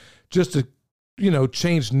between just to,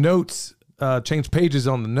 change notes, change pages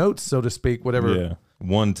on the notes, so to speak, whatever. Yeah,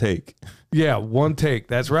 one take. Yeah, one take.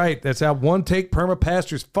 That's right. That's how One Take Perma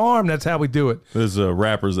Pastures Farm. That's how we do it. There's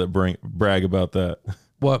rappers that brag about that.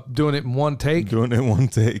 What, doing it in one take? Doing it in one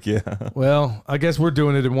take, yeah. Well, I guess we're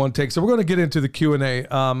doing it in one take. So we're going to get into the Q&A.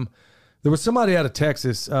 There was somebody out of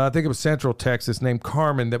Texas, I think it was Central Texas, named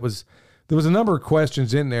Carmen. There was a number of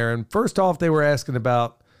questions in there. And first off, they were asking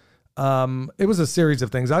about, it was a series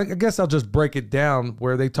of things. I guess I'll just break it down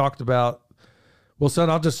where they talked about, well,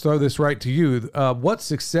 son, I'll just throw this right to you. What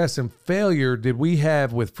success and failure did we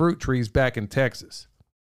have with fruit trees back in Texas?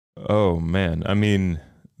 Oh, man. I mean,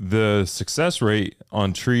 the success rate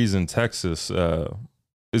on trees in Texas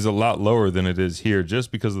is a lot lower than it is here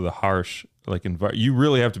just because of the harsh you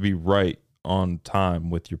really have to be right on time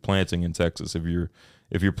with your planting in Texas if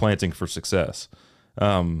you're planting for success.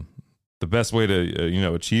 The best way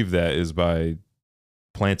to achieve that is by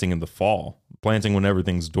planting in the fall, planting when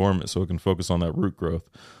everything's dormant so it can focus on that root growth.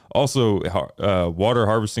 Also, water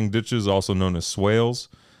harvesting ditches, also known as swales,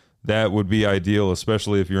 that would be ideal,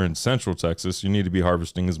 especially if you're in Central Texas. You need to be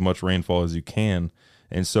harvesting as much rainfall as you can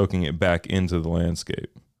and soaking it back into the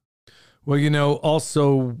landscape. Well,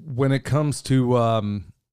 also when it comes to,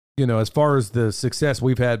 as far as the success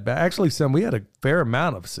we've had, actually, we had a fair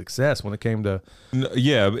amount of success when it came to.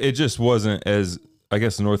 Yeah, it just wasn't as, I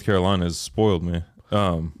guess North Carolina has spoiled me.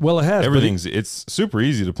 Well, it has. It's super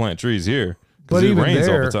easy to plant trees here. But it rains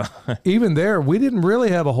all the time. Even there, we didn't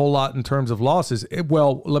really have a whole lot in terms of losses.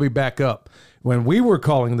 Well, let me back up. When we were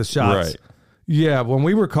calling the shots, when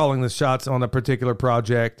we were calling the shots on a particular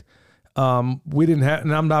project, we didn't have,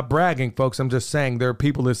 and I'm not bragging, folks. I'm just saying there are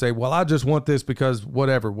people that say, well, I just want this because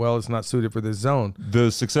whatever. Well, it's not suited for this zone. The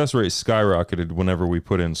success rate skyrocketed whenever we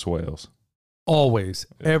put in swales. Always,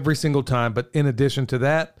 every single time. But in addition to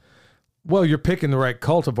that, well, you're picking the right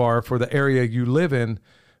cultivar for the area you live in.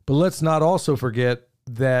 But let's not also forget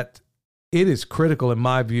that it is critical, in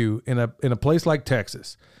my view, in a place like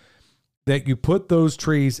Texas, that you put those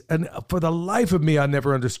trees. And for the life of me, I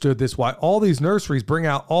never understood this, why all these nurseries bring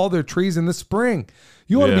out all their trees in the spring.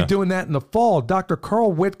 You ought to be doing that in the fall. Dr.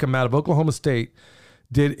 Carl Whitcomb out of Oklahoma State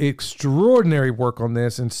did extraordinary work on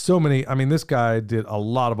this. And this guy did a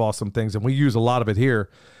lot of awesome things, and we use a lot of it here.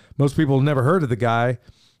 Most people have never heard of the guy.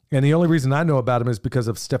 And the only reason I know about him is because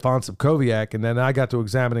of Stefan Subkowiak. And then I got to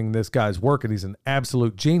examining this guy's work, and he's an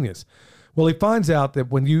absolute genius. Well, he finds out that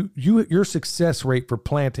when your success rate for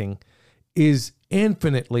planting is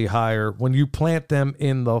infinitely higher when you plant them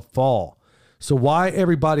in the fall. So why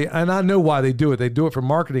everybody, and I know why they do it for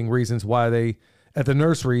marketing reasons, why they, at the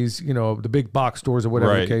nurseries, the big box stores or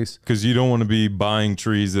whatever the case. Because you don't want to be buying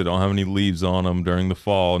trees that don't have any leaves on them during the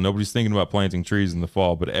fall. Nobody's thinking about planting trees in the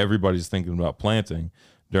fall, but everybody's thinking about planting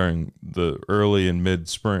during the early and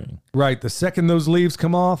mid-spring. Right. The second those leaves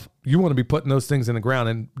come off, you want to be putting those things in the ground.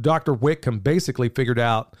 And Dr. Whitcomb basically figured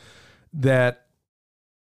out that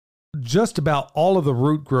just about all of the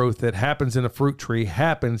root growth that happens in a fruit tree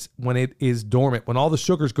happens when it is dormant. When all the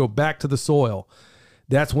sugars go back to the soil,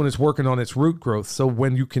 that's when it's working on its root growth. So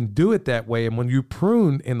when you can do it that way, and when you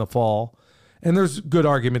prune in the fall, and there's good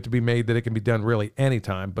argument to be made that it can be done really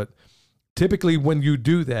anytime, but typically when you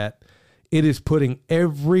do that, it is putting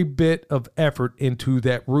every bit of effort into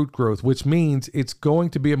that root growth, which means it's going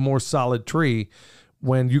to be a more solid tree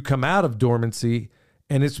when you come out of dormancy,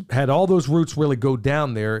 and it's had all those roots really go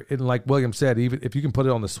down there. And like William said, even if you can put it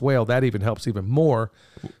on the swale, that even helps even more.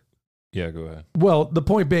 Yeah, go ahead. Well, the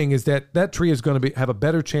point being is that tree is going to have a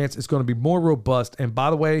better chance. It's going to be more robust. And by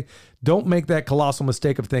the way, don't make that colossal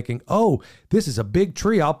mistake of thinking, oh, this is a big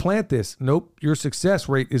tree, I'll plant this. Nope. Your success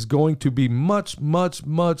rate is going to be much, much,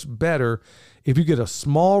 much better if you get a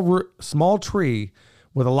small tree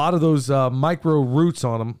with a lot of those micro roots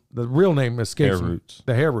on them. The real name escapes me. Hair roots.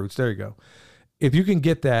 The hair roots. There you go. If you can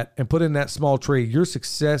get that and put in that small tree, your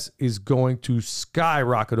success is going to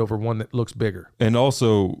skyrocket over one that looks bigger. And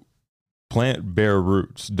also, plant bare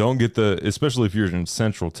roots. Don't get especially if you're in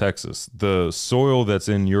Central Texas, the soil that's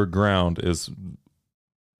in your ground is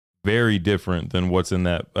very different than what's in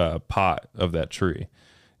that pot of that tree.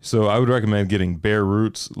 So I would recommend getting bare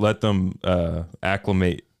roots, let them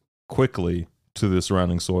acclimate quickly to the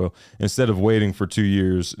surrounding soil instead of waiting for 2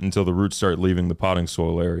 years until the roots start leaving the potting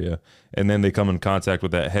soil area. And then they come in contact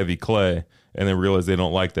with that heavy clay and they realize they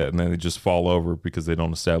don't like that. And then they just fall over because they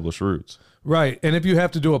don't establish roots. Right. And if you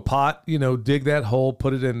have to do a pot, dig that hole,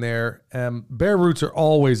 put it in there. Bare roots are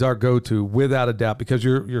always our go-to without a doubt because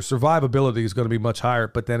your survivability is going to be much higher.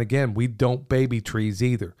 But then again, we don't baby trees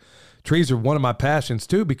either. Trees are one of my passions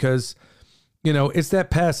too because, it's that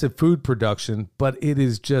passive food production, but it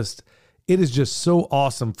is just so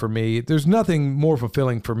awesome for me. There's nothing more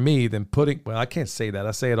fulfilling for me than I can't say that.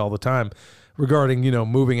 I say it all the time regarding,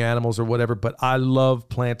 moving animals or whatever, but I love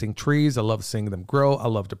planting trees. I love seeing them grow. I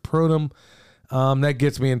love to prune them. That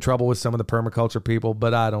gets me in trouble with some of the permaculture people,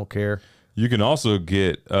 but I don't care. You can also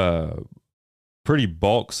get pretty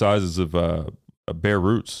bulk sizes of bare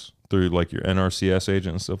roots through like your NRCS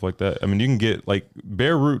agent and stuff like that. I mean, you can get like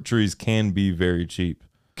bare root trees can be very cheap.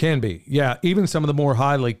 Can be. Yeah. Even some of the more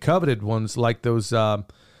highly coveted ones like those, that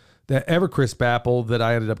Evercrisp apple that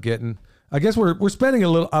I ended up getting. I guess we're spending a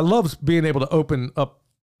little, I love being able to open up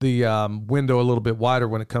the window a little bit wider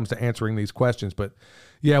when it comes to answering these questions, but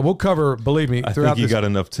yeah, we'll cover, believe me, I throughout think you got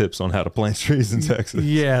enough tips on how to plant trees in Texas.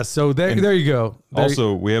 Yeah. So there you go.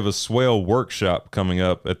 Also, we have a swale workshop coming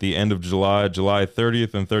up at the end of July, July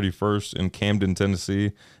 30th and 31st in Camden,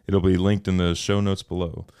 Tennessee. It'll be linked in the show notes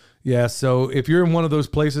below. Yeah, so if you're in one of those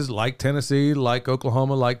places like Tennessee, like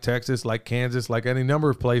Oklahoma, like Texas, like Kansas, like any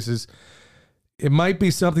number of places, it might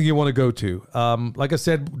be something you want to go to. Like I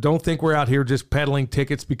said, don't think we're out here just peddling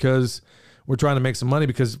tickets because we're trying to make some money,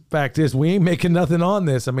 because fact is we ain't making nothing on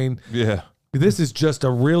this. I mean, Yeah. this is just a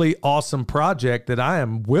really awesome project that I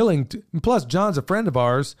am willing to. And plus, John's a friend of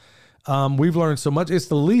ours. We've learned so much. It's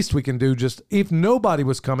the least we can do. Just if nobody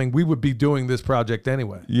was coming, we would be doing this project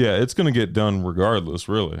anyway. Yeah, it's going to get done regardless,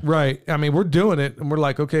 really. Right. I mean, we're doing it, and we're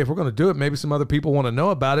like, okay, if we're going to do it, maybe some other people want to know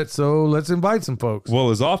about it, so let's invite some folks. Well,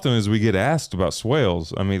 as often as we get asked about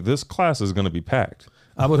swales, I mean, this class is going to be packed.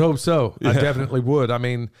 I would hope so. I Yeah. definitely would. I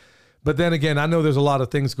mean, but then again, I know there's a lot of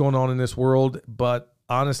things going on in this world, but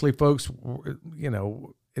honestly, folks, you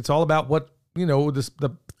know, it's all about what, you know,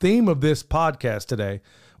 the theme of this podcast today,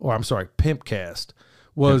 or I'm sorry, Pimpcast,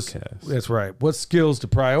 was, Pimpcast. That's right, what skills to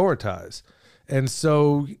prioritize. And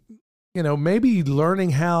so, you know, maybe learning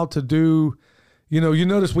how to do, you know, you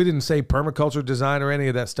notice we didn't say permaculture design or any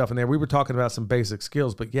of that stuff in there. We were talking about some basic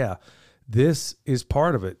skills, but yeah, this is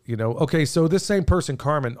part of it, you know. Okay, so this same person,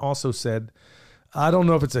 Carmen, also said, I don't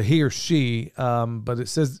know if it's a he or she, but it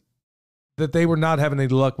says that they were not having any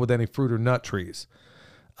luck with any fruit or nut trees.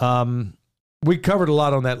 We covered a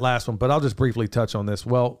lot on that last one, but I'll just briefly touch on this.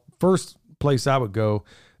 Well, first place I would go,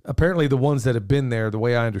 apparently the ones that have been there, the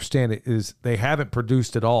way I understand it, is they haven't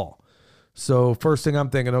produced at all. So first thing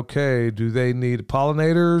I'm thinking, okay, do they need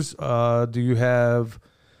pollinators? Do you have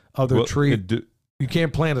other trees? You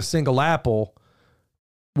can't plant a single apple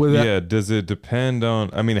with Yeah, does it depend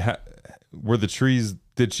on, I mean, were the trees,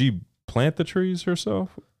 did she plant the trees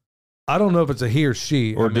herself? I don't know if it's a he or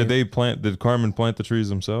she. Or did Carmen plant the trees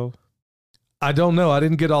themselves? I don't know. I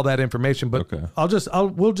didn't get all that information, but Okay.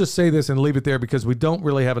 we'll just say this and leave it there because we don't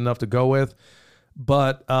really have enough to go with.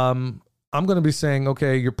 But I'm going to be saying,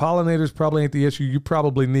 okay, your pollinators probably ain't the issue. You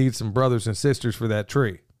probably need some brothers and sisters for that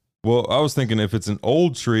tree. Well, I was thinking if it's an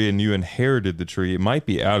old tree and you inherited the tree, it might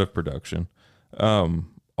be out of production.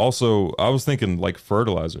 Also, I was thinking like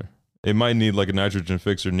fertilizer. It might need like a nitrogen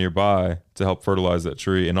fixer nearby to help fertilize that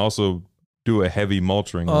tree and also do a heavy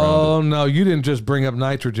mulching around Oh, no, you didn't just bring up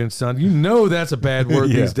nitrogen, son. You know that's a bad word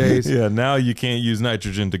it. these days. Yeah, now you can't use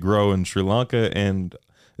nitrogen to grow in Sri Lanka and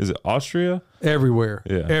is it Austria? Everywhere.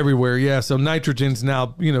 Yeah. Everywhere. Yeah. So nitrogen's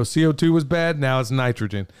now, you know, CO2 was bad. Now it's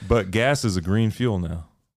nitrogen. But gas is a green fuel now.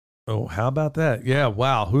 Oh, how about that? Yeah.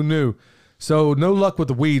 Wow. Who knew? So no luck with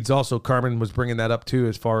the weeds. Also, Carmen was bringing that up too,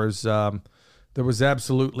 as far as there was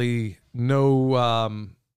absolutely no,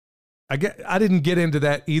 I didn't get into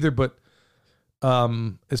that either, but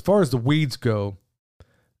as far as the weeds go,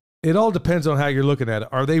 it all depends on how you're looking at it.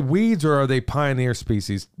 Are they weeds or are they pioneer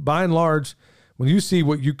species? By and large, when you see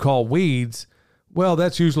what you call weeds, well,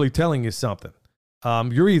 that's usually telling you something.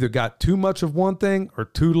 You're either got too much of one thing or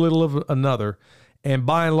too little of another. And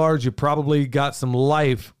by and large, you probably got some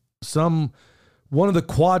life, one of the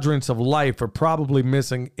quadrants of life are probably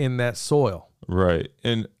missing in that soil. Right.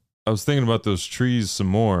 And I was thinking about those trees some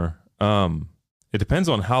more. It depends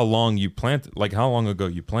on how long you planted, like how long ago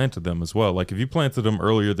you planted them as well. Like if you planted them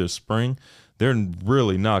earlier this spring, they're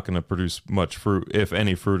really not going to produce much fruit, if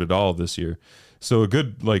any fruit at all this year. So a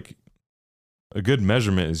good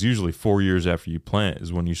measurement is usually 4 years after you plant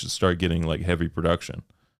is when you should start getting like heavy production.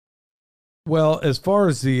 Well, as far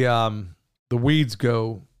as the weeds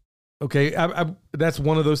go, okay, that's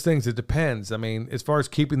one of those things. It depends. I mean, as far as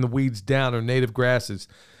keeping the weeds down or native grasses,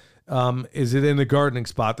 is it in the gardening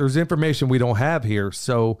spot? There's information we don't have here.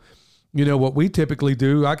 So, you know, what we typically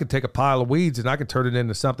do, I could take a pile of weeds and I could turn it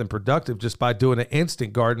into something productive just by doing an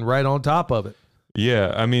instant garden right on top of it.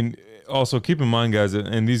 Yeah, I mean, also keep in mind, guys,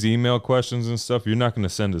 in these email questions and stuff, you're not going to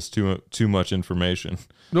send us too much information.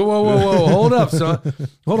 Whoa. Hold up, son.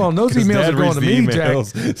 Hold on. Those emails Dad are going reads to the me,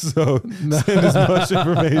 emails, Jack. So send as much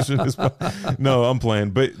information as possible. No, I'm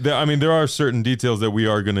playing. But there are certain details that we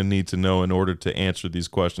are going to need to know in order to answer these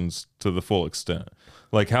questions to the full extent.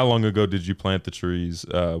 Like how long ago did you plant the trees?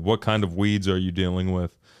 What kind of weeds are you dealing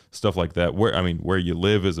with? stuff like that. Where you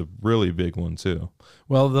live is a really big one too.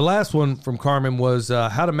 Well, the last one from Carmen was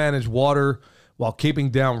how to manage water while keeping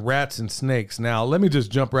down rats and snakes. Now, let me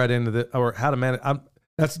just jump right into how to manage.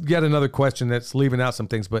 That's yet another question that's leaving out some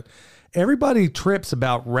things, but everybody trips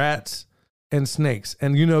about rats and snakes.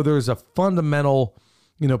 And, there's a fundamental,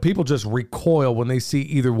 people just recoil when they see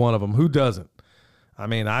either one of them. Who doesn't? I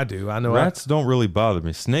mean, I do. I know rats don't really bother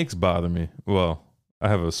me. Snakes bother me. Well, I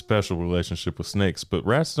have a special relationship with snakes, but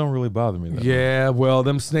rats don't really bother me. Yeah, well,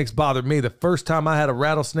 them snakes bothered me. The first time I had a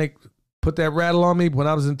rattlesnake put that rattle on me when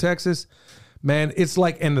I was in Texas, man, it's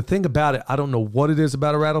like, and the thing about it, I don't know what it is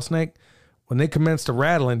about a rattlesnake. When they commence to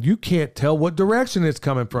rattling, you can't tell what direction it's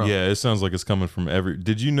coming from. Yeah, it sounds like it's coming from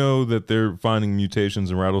Did you know that they're finding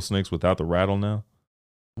mutations in rattlesnakes without the rattle now?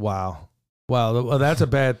 Wow. Well, that's a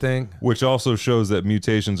bad thing. Which also shows that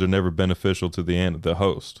mutations are never beneficial to the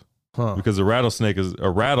host. Huh. Because a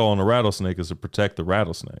rattle on a rattlesnake is to protect the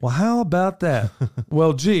rattlesnake. Well, how about that?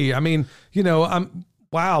 Well, gee, I mean,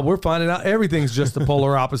 we're finding out everything's just the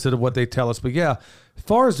polar opposite of what they tell us. But yeah, as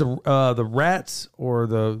far as the rats or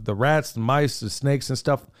the rats, the mice, the snakes and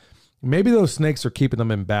stuff, maybe those snakes are keeping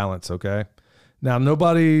them in balance, okay? Now,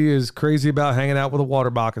 nobody is crazy about hanging out with a water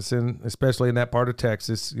moccasin, especially in that part of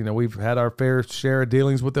Texas. We've had our fair share of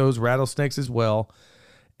dealings with those rattlesnakes as well.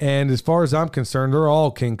 And as far as I'm concerned, they're all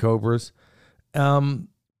king cobras.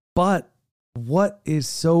 But what is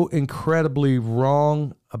so incredibly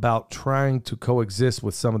wrong about trying to coexist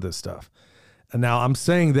with some of this stuff? And now I'm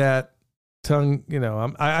saying that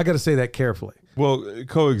I got to say that carefully. Well,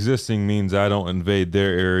 coexisting means I don't invade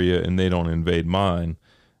their area and they don't invade mine.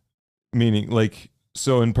 Meaning,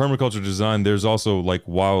 so in permaculture design, there's also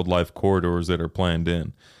wildlife corridors that are planned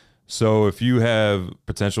in. So if you have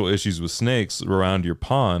potential issues with snakes around your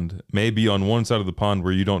pond, maybe on one side of the pond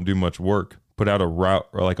where you don't do much work, put out a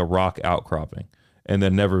rock outcropping and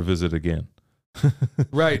then never visit again.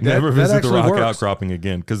 Right. Never visit the rock outcropping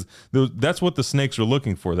again, because that's what the snakes are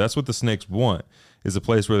looking for. That's what the snakes want, is a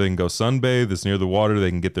place where they can go sunbathe, that's near the water, they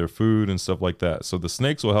can get their food and stuff like that. So the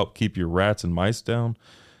snakes will help keep your rats and mice down,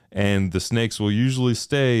 and the snakes will usually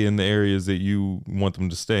stay in the areas that you want them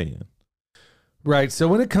to stay in. Right. So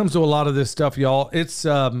when it comes to a lot of this stuff, y'all, it's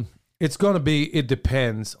going to be, it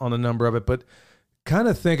depends on a number of it, but kind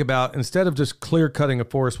of think about, instead of just clear cutting a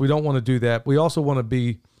forest, we don't want to do that. We also want to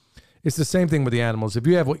be, it's the same thing with the animals. If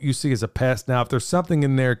you have what you see as a pest, now, if there's something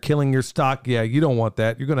in there killing your stock, yeah, you don't want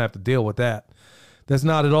that. You're going to have to deal with that. That's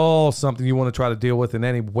not at all something you want to try to deal with in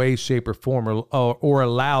any way, shape, or form, or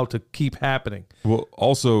allow to keep happening. Well,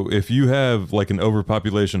 also, if you have an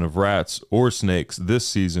overpopulation of rats or snakes this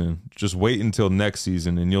season, just wait until next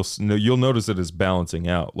season, and you'll notice that it's balancing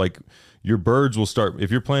out. Your birds will start,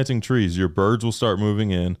 if you're planting trees, your birds will start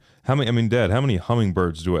moving in. Dad, how many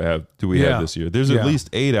hummingbirds do we have this year? There's at least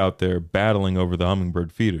 8 out there battling over the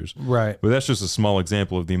hummingbird feeders. Right. But that's just a small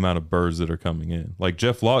example of the amount of birds that are coming in. Like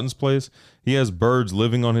Jeff Lawton's place, he has birds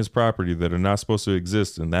living on his property that are not supposed to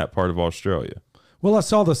exist in that part of Australia. Well, I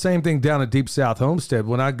saw the same thing down at Deep South Homestead.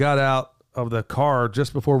 When I got out of the car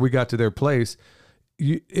just before we got to their place,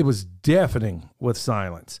 it was deafening with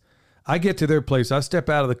silence. I get to their place, I step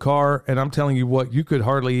out of the car, and I'm telling you what, you could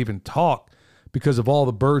hardly even talk because of all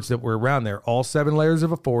the birds that were around there. All 7 layers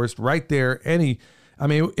of a forest right there.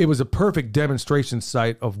 It was a perfect demonstration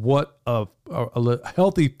site of what a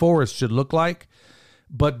healthy forest should look like.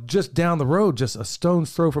 But just down the road, just a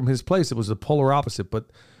stone's throw from his place, it was the polar opposite. But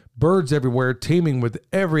birds everywhere, teeming with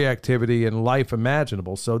every activity and life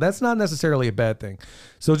imaginable. So that's not necessarily a bad thing.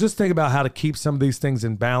 So just think about how to keep some of these things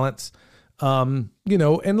in balance. And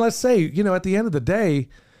let's say, at the end of the day,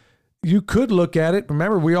 you could look at it.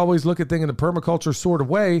 Remember, we always look at things in a permaculture sort of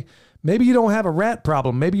way. Maybe you don't have a rat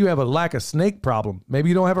problem. Maybe you have a lack of snake problem. Maybe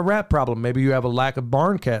you don't have a rat problem. Maybe you have a lack of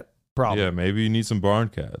barn cat problem. Yeah, maybe you need some barn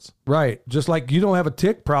cats. Right. Just like you don't have a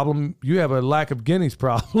tick problem, you have a lack of guineas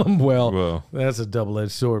problem. Well, that's a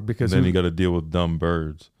double-edged sword, because then you got to deal with dumb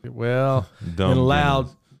birds. Well, dumb and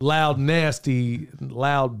loud, nasty,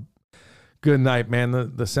 loud. Good night,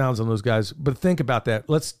 man. The sounds on those guys. But think about that.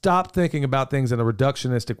 Let's stop thinking about things in a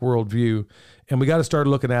reductionistic worldview, and we got to start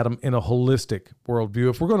looking at them in a holistic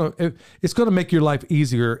worldview. It's going to make your life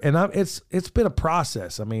easier. And it's been a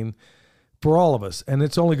process. For all of us, and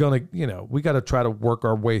it's only going to, we got to try to work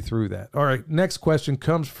our way through that. All right. Next question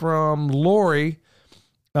comes from Lori.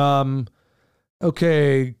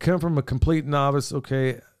 Okay. Come from a complete novice.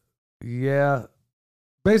 Okay. Yeah.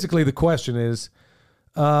 Basically the question is,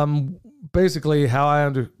 basically how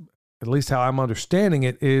I'm understanding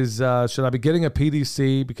it is, should I be getting a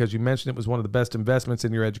PDC because you mentioned it was one of the best investments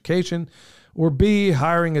in your education, or B,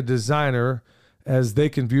 hiring a designer as they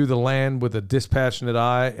can view the land with a dispassionate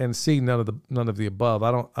eye and see none of the above.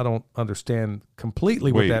 I don't understand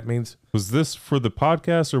completely what Wait. that means. Was this for the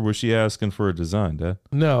podcast, or was she asking for a design, Dad?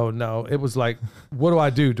 No. It was like, what do I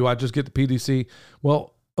do? Do I just get the PDC?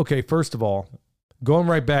 Well, okay, first of all, going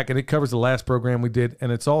right back, and it covers the last program we did,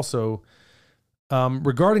 and it's also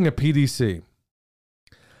regarding a PDC.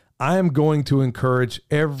 I am going to encourage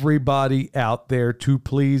everybody out there to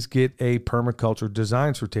please get a permaculture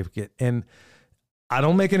design certificate. And I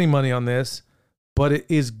don't make any money on this, but it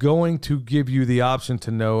is going to give you the option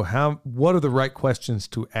to know what are the right questions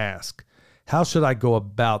to ask. How should I go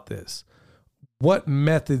about this? What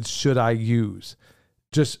methods should I use?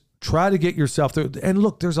 Just try to get yourself through. And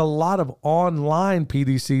look, there's a lot of online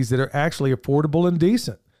PDCs that are actually affordable and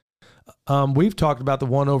decent. We've talked about the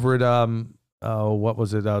one over at,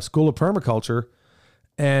 School of Permaculture.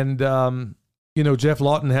 And, Jeff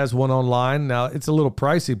Lawton has one online. Now, it's a little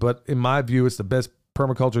pricey, but in my view, it's the best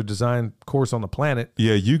permaculture design course on the planet.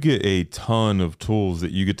 Yeah, you get a ton of tools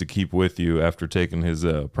that you get to keep with you after taking his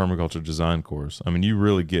permaculture design course. I mean, you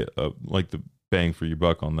really get like the bang for your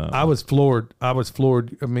buck on that. I was floored. I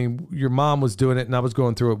mean, your mom was doing it and I was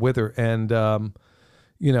going through it with her. And,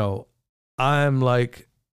 I'm like,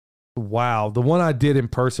 wow, the one I did in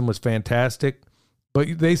person was fantastic.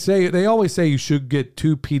 But they always say you should get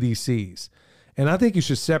 2 PDCs. And I think you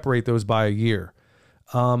should separate those by a year.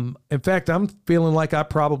 In fact, I'm feeling like I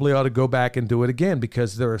probably ought to go back and do it again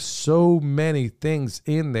because there are so many things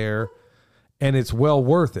in there and it's well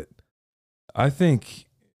worth it. I think,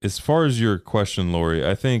 as far as your question, Lori,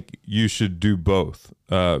 I think you should do both.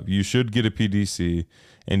 You should get a PDC,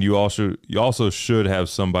 and you also should have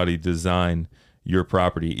somebody design your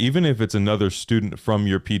property, even if it's another student from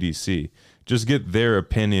your PDC. Just get their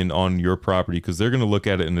opinion on your property because they're going to look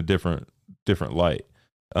at it in a different light.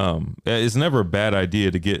 It's never a bad idea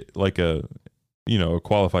to get like a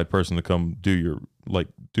qualified person to come do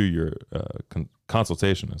your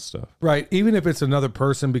consultation and stuff. Right. Even if it's another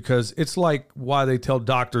person, because it's like why they tell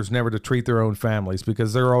doctors never to treat their own families,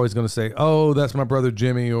 because they're always going to say, oh, that's my brother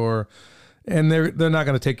Jimmy, and they're not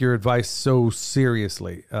going to take your advice so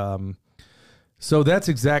seriously. So that's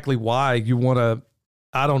exactly why you want to,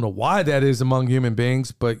 I don't know why that is among human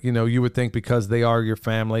beings, but you would think because they are your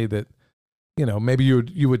family that, maybe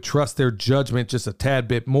you would trust their judgment just a tad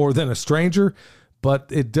bit more than a stranger, but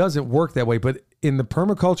it doesn't work that way. But in the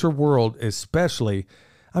permaculture world, especially,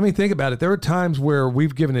 I mean, think about it. There are times where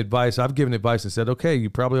I've given advice and said, okay, you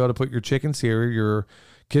probably ought to put your chickens here. Your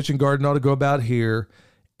kitchen garden ought to go about here.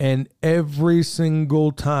 And every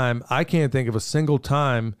single time, I can't think of a single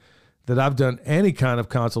time that I've done any kind of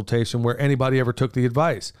consultation where anybody ever took the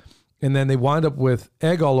advice. And then they wind up with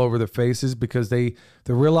egg all over their faces because they're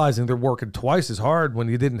realizing they're working twice as hard when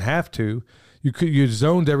you didn't have to. You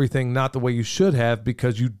zoned everything not the way you should have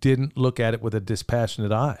because you didn't look at it with a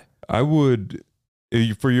dispassionate eye. I would,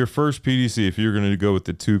 for your first PDC, if you're going to go with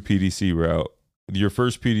the 2 PDC route, your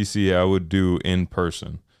first PDC I would do in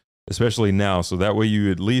person, especially now. So that way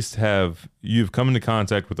you at least you've come into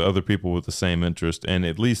contact with other people with the same interest, and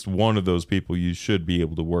at least one of those people you should be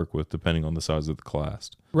able to work with depending on the size of the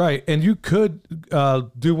class. Right. And you could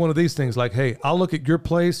do one of these things like, hey, I'll look at your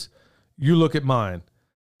place, you look at mine.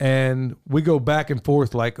 And we go back and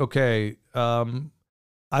forth like, okay,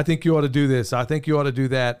 I think you ought to do this. I think you ought to do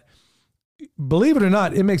that. Believe it or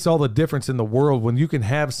not, it makes all the difference in the world when you can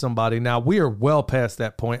have somebody. Now, we are well past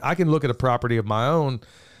that point. I can look at a property of my own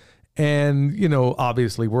and,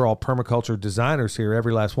 obviously we're all permaculture designers here,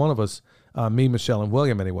 every last one of us, me, Michelle, and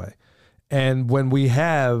William anyway. And when we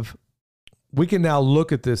can now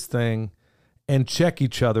look at this thing and check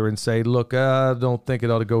each other and say, look, I don't think it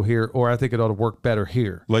ought to go here, or I think it ought to work better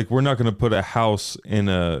here. Like, we're not going to put a house in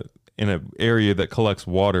an area that collects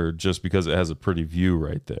water just because it has a pretty view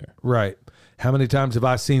right there. Right. How many times have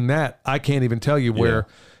I seen that? I can't even tell you where.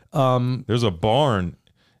 There's a barn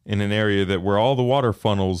in an area where all the water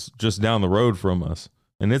funnels just down the road from us.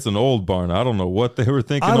 And it's an old barn. I don't know what they were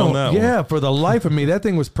thinking on that one. Yeah, for the life of me, that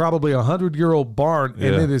thing was probably 100-year-old barn,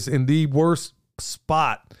 and it is in the worst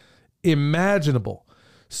spot imaginable.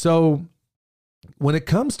 So when it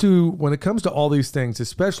comes to all these things,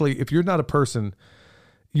 especially if you're not a person,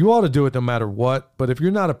 you ought to do it no matter what. But if you're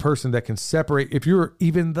not a person that can separate, if you're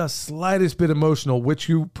even the slightest bit emotional, which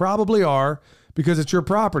you probably are because it's your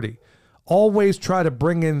property, always try to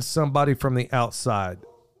bring in somebody from the outside.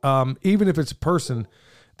 Even if it's a person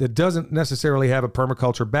that doesn't necessarily have a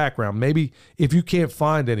permaculture background. Maybe if you can't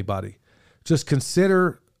find anybody, just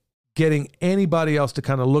consider getting anybody else to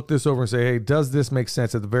kind of look this over and say, hey, does this make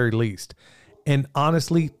sense at the very least? And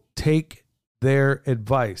honestly, take their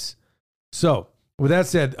advice. So With that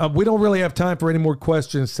said, we don't really have time for any more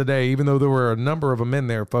questions today, even though there were a number of them in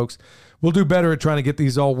there, folks. We'll do better at trying to get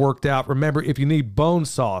these all worked out. Remember, if you need bone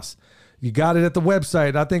sauce, you got it at the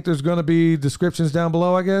website. I think there's going to be descriptions down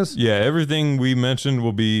below, I guess. Yeah, everything we mentioned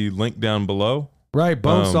will be linked down below. Right,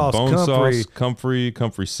 bone sauce,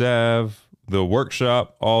 comfrey salve, the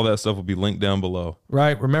workshop, all that stuff will be linked down below.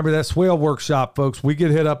 Right, remember that Swale workshop, folks. We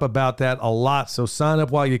get hit up about that a lot, so sign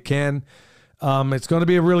up while you can. It's going to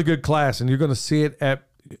be a really good class, and you're going to see it at.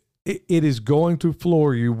 It is going to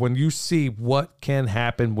floor you when you see what can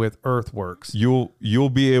happen with earthworks. You'll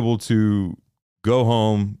be able to go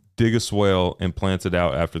home, dig a swale, and plant it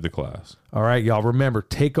out after the class. All right, y'all. Remember,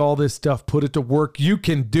 take all this stuff, put it to work. You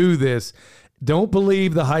can do this. Don't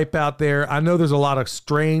believe the hype out there. I know there's a lot of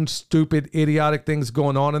strange, stupid, idiotic things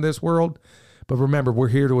going on in this world, but remember, we're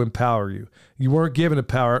here to empower you. You weren't given a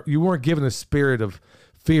power. You weren't given a spirit of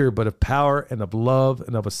fear, but of power and of love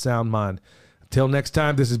and of a sound mind. Until next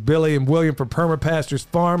time, this is Billy and William from Permapastures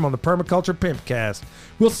Farm on the Permaculture Pimpcast.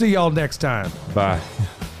 We'll see y'all next time. Bye.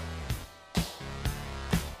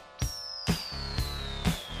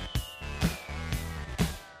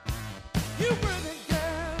 You were the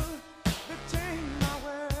girl that changed my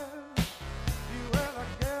world. You were the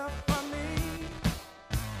girl for me.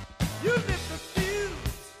 You lit the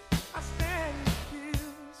fuse, I stand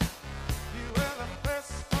accused. You were the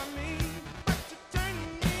first for me, but you turned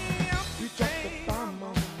me up. You dropped the bomb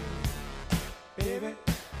on me, baby.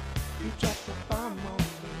 You dropped the bomb on me,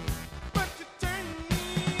 but you turned me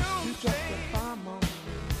on. You dropped the bomb on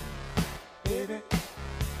me, baby.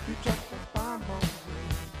 You dropped the bomb on me.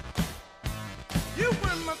 You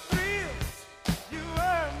were my thrills, you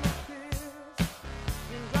were my pills.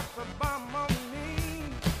 You dropped the bomb on me.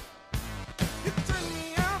 You turned me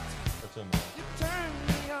out, you turned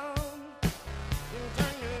me on. You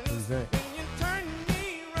turned me loose, that? and you turned me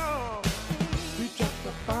wrong. You dropped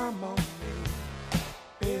the bomb on me,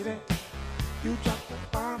 baby. You dropped the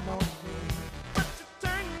bomb on me, but you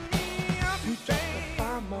turned me out. You dropped the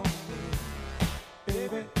bomb on me,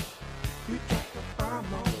 baby. You dropped the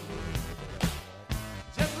bomb on me.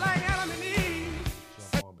 Just like Adam and Eve.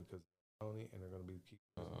 Jump on because Tony and they're going to be keep.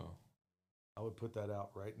 I would put that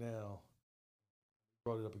out right now.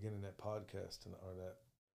 Brought it up again in that podcast or that.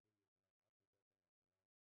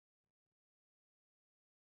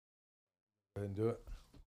 Go ahead and do it.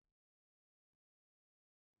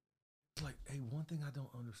 It's like, hey, one thing I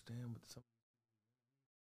don't understand with some.